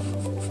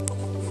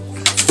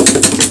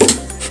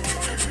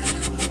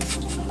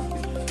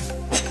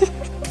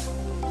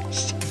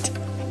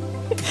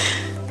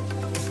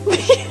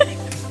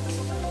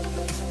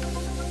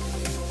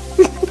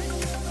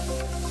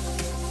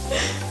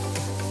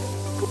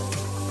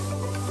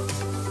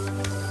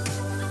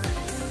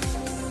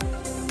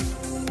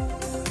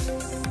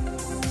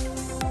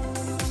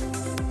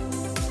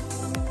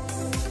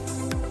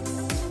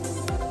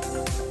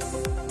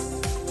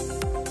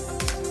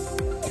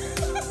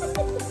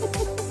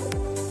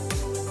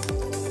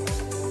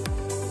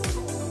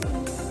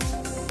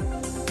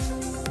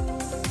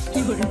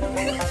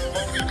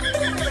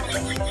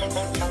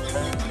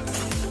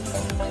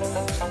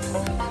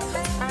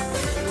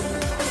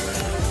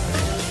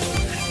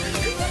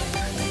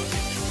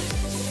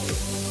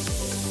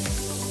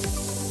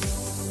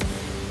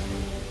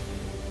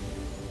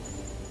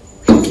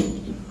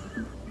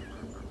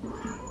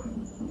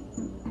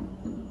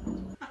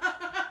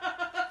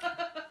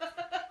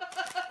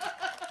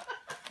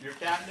 You're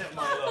catnip,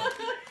 Milo.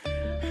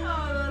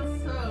 Oh,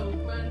 that's so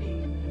funny.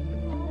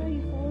 Oh,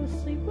 you fall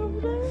asleep over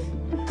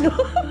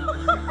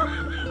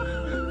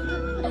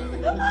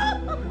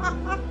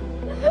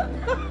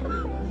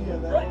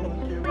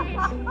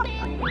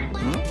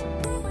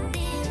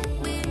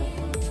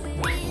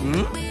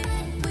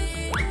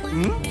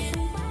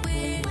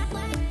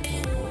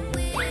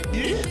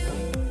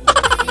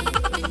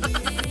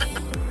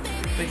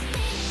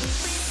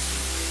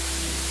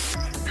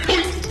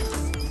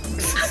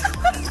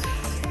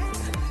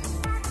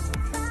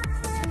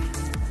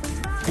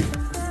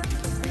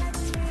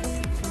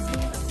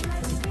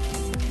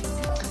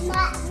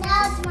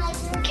Now it's my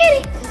turn.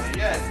 Kitty!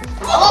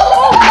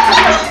 Oh!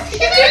 You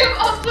made him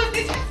up with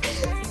it.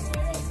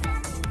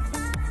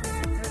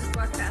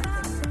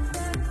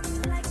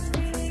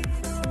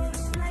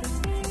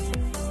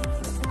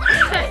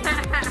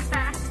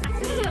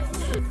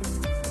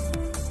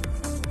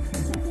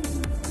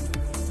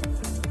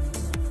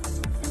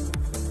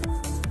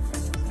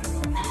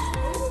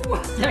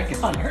 That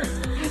got her.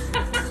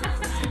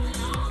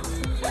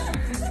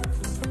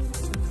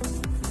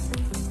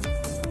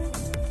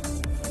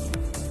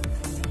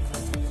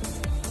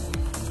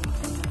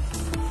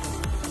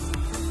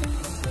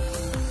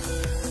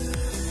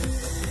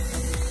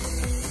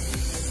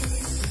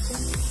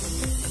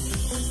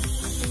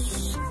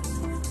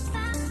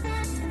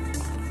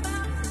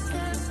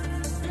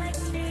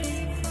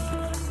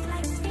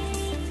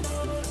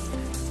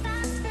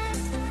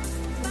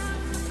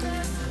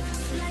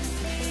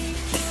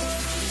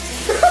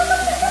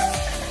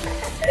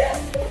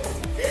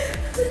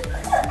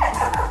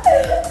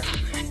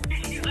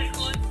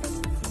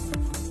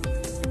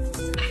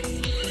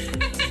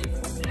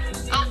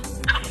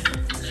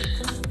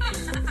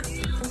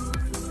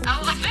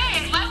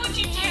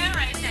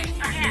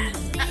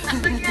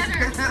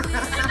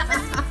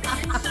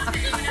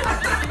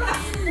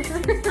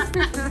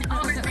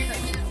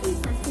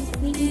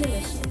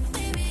 delicious.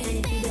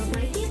 And if you don't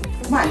like it,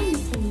 Come on. then you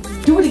can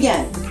eat Do it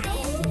again.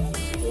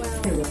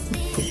 it. Here we go.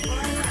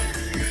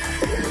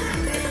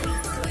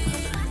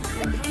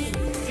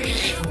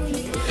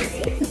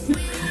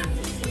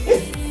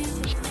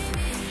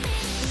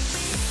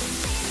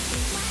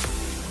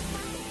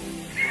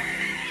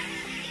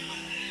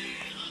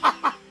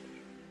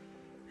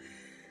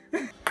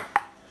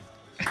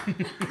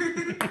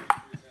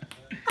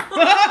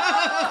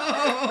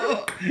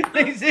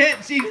 That's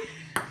it.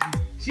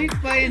 She's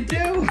playing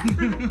too.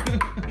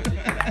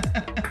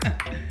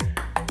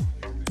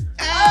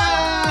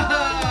 Oh!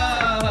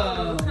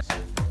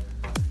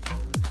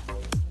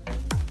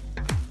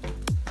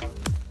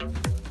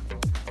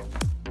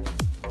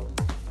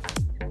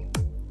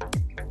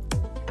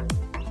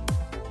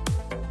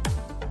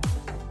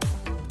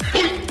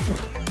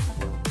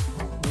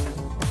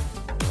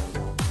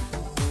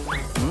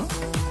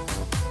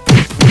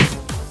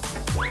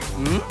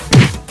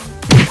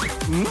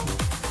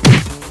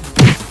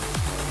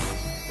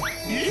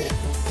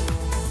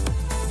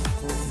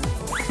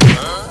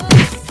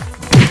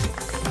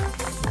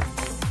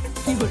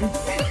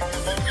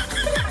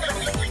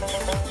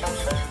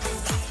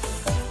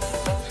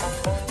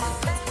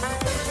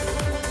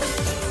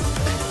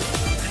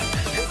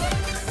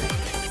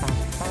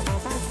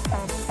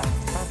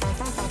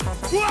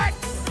 What?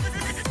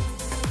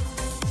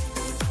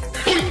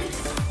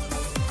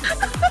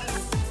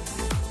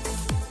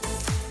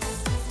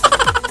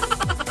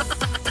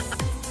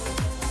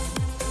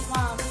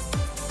 Mom.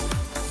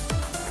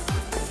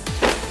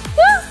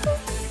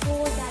 What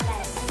was that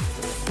like?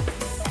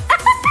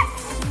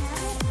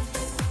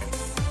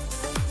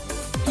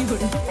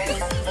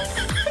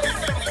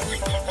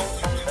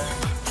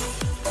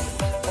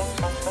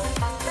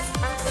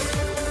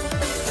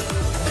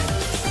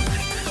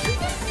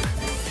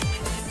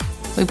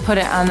 We put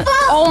it on.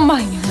 Oh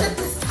my God.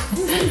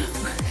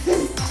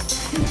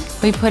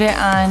 We put it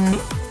on.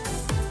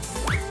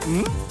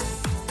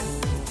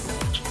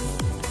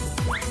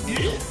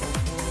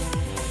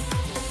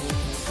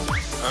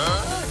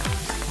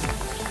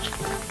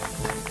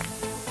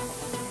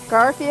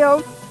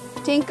 Garfield,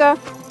 Tinka.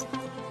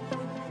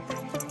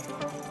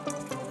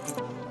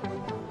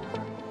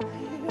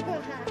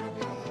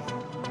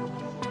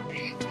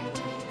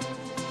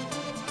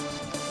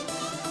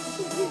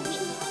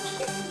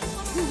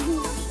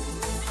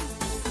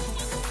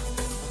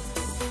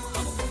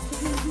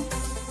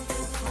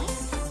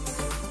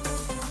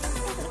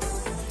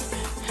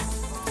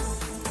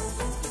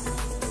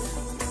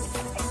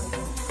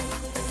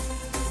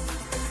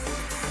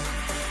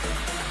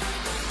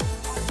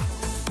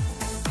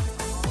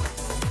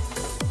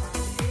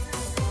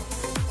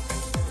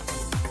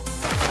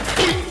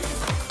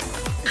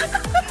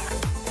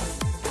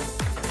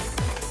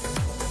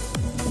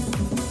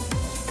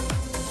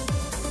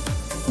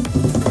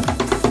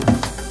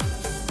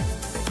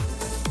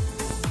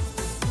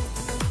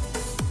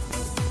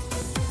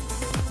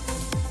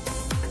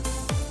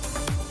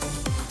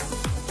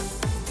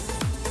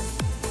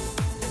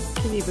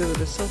 Kitty Boo,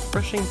 the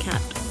self-brushing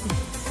cat.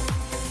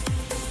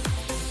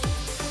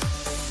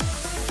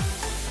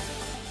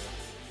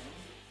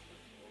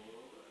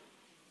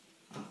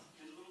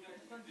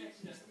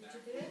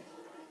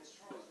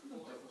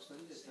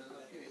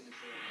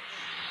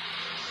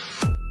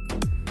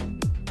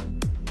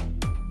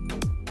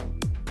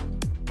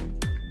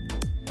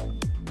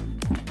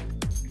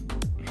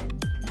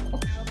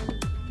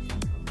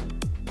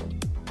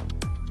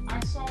 I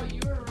saw you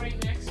were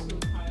right next to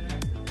him.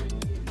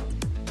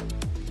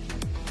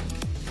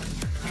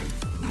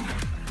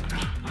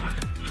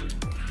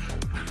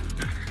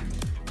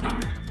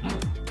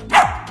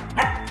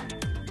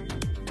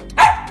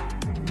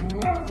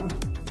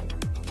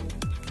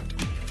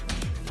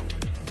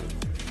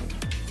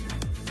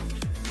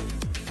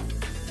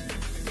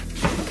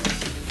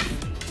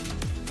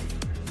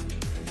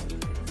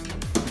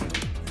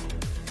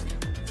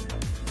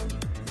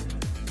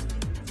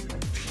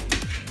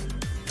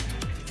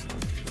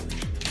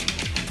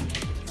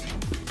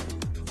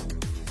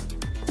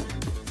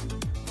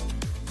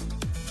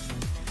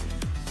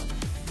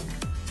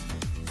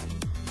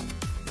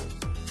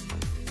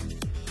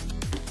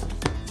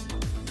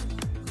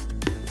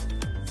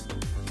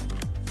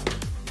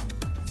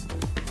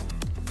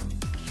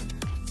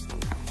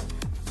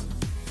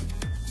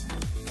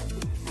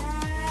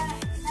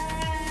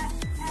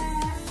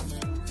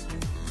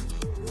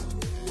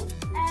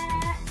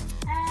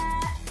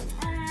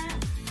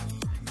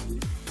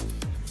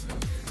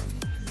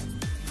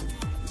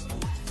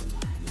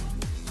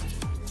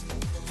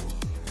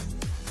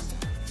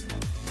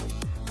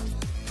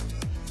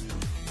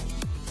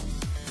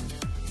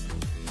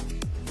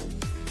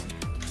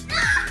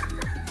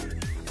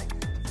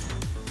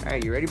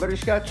 Alright, you ready,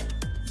 Butterscotch?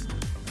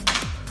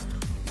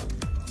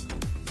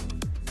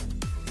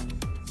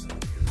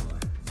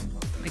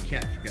 My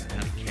cat forgot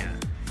how to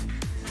cat.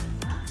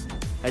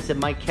 I said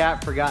my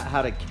cat forgot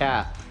how to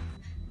cat.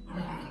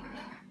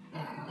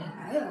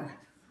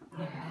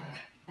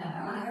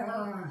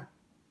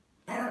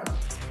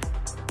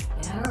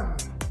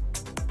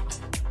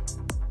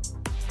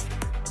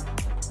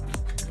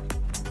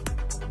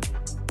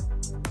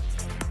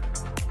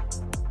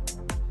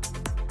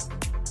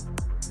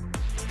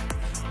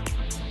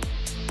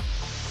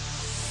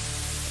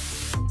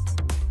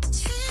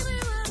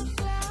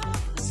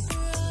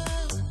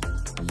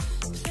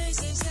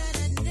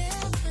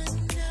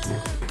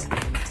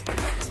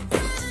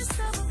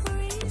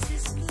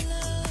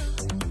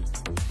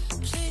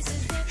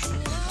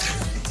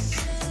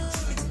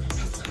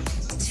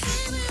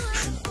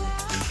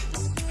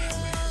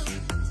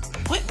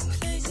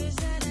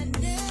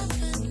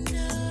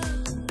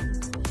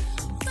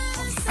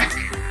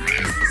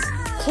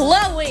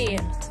 Chloe!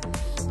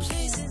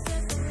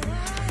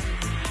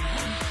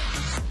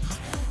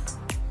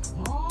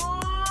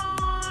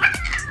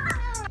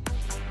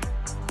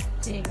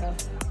 There you go.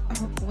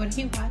 Oh, what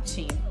are you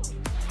watching?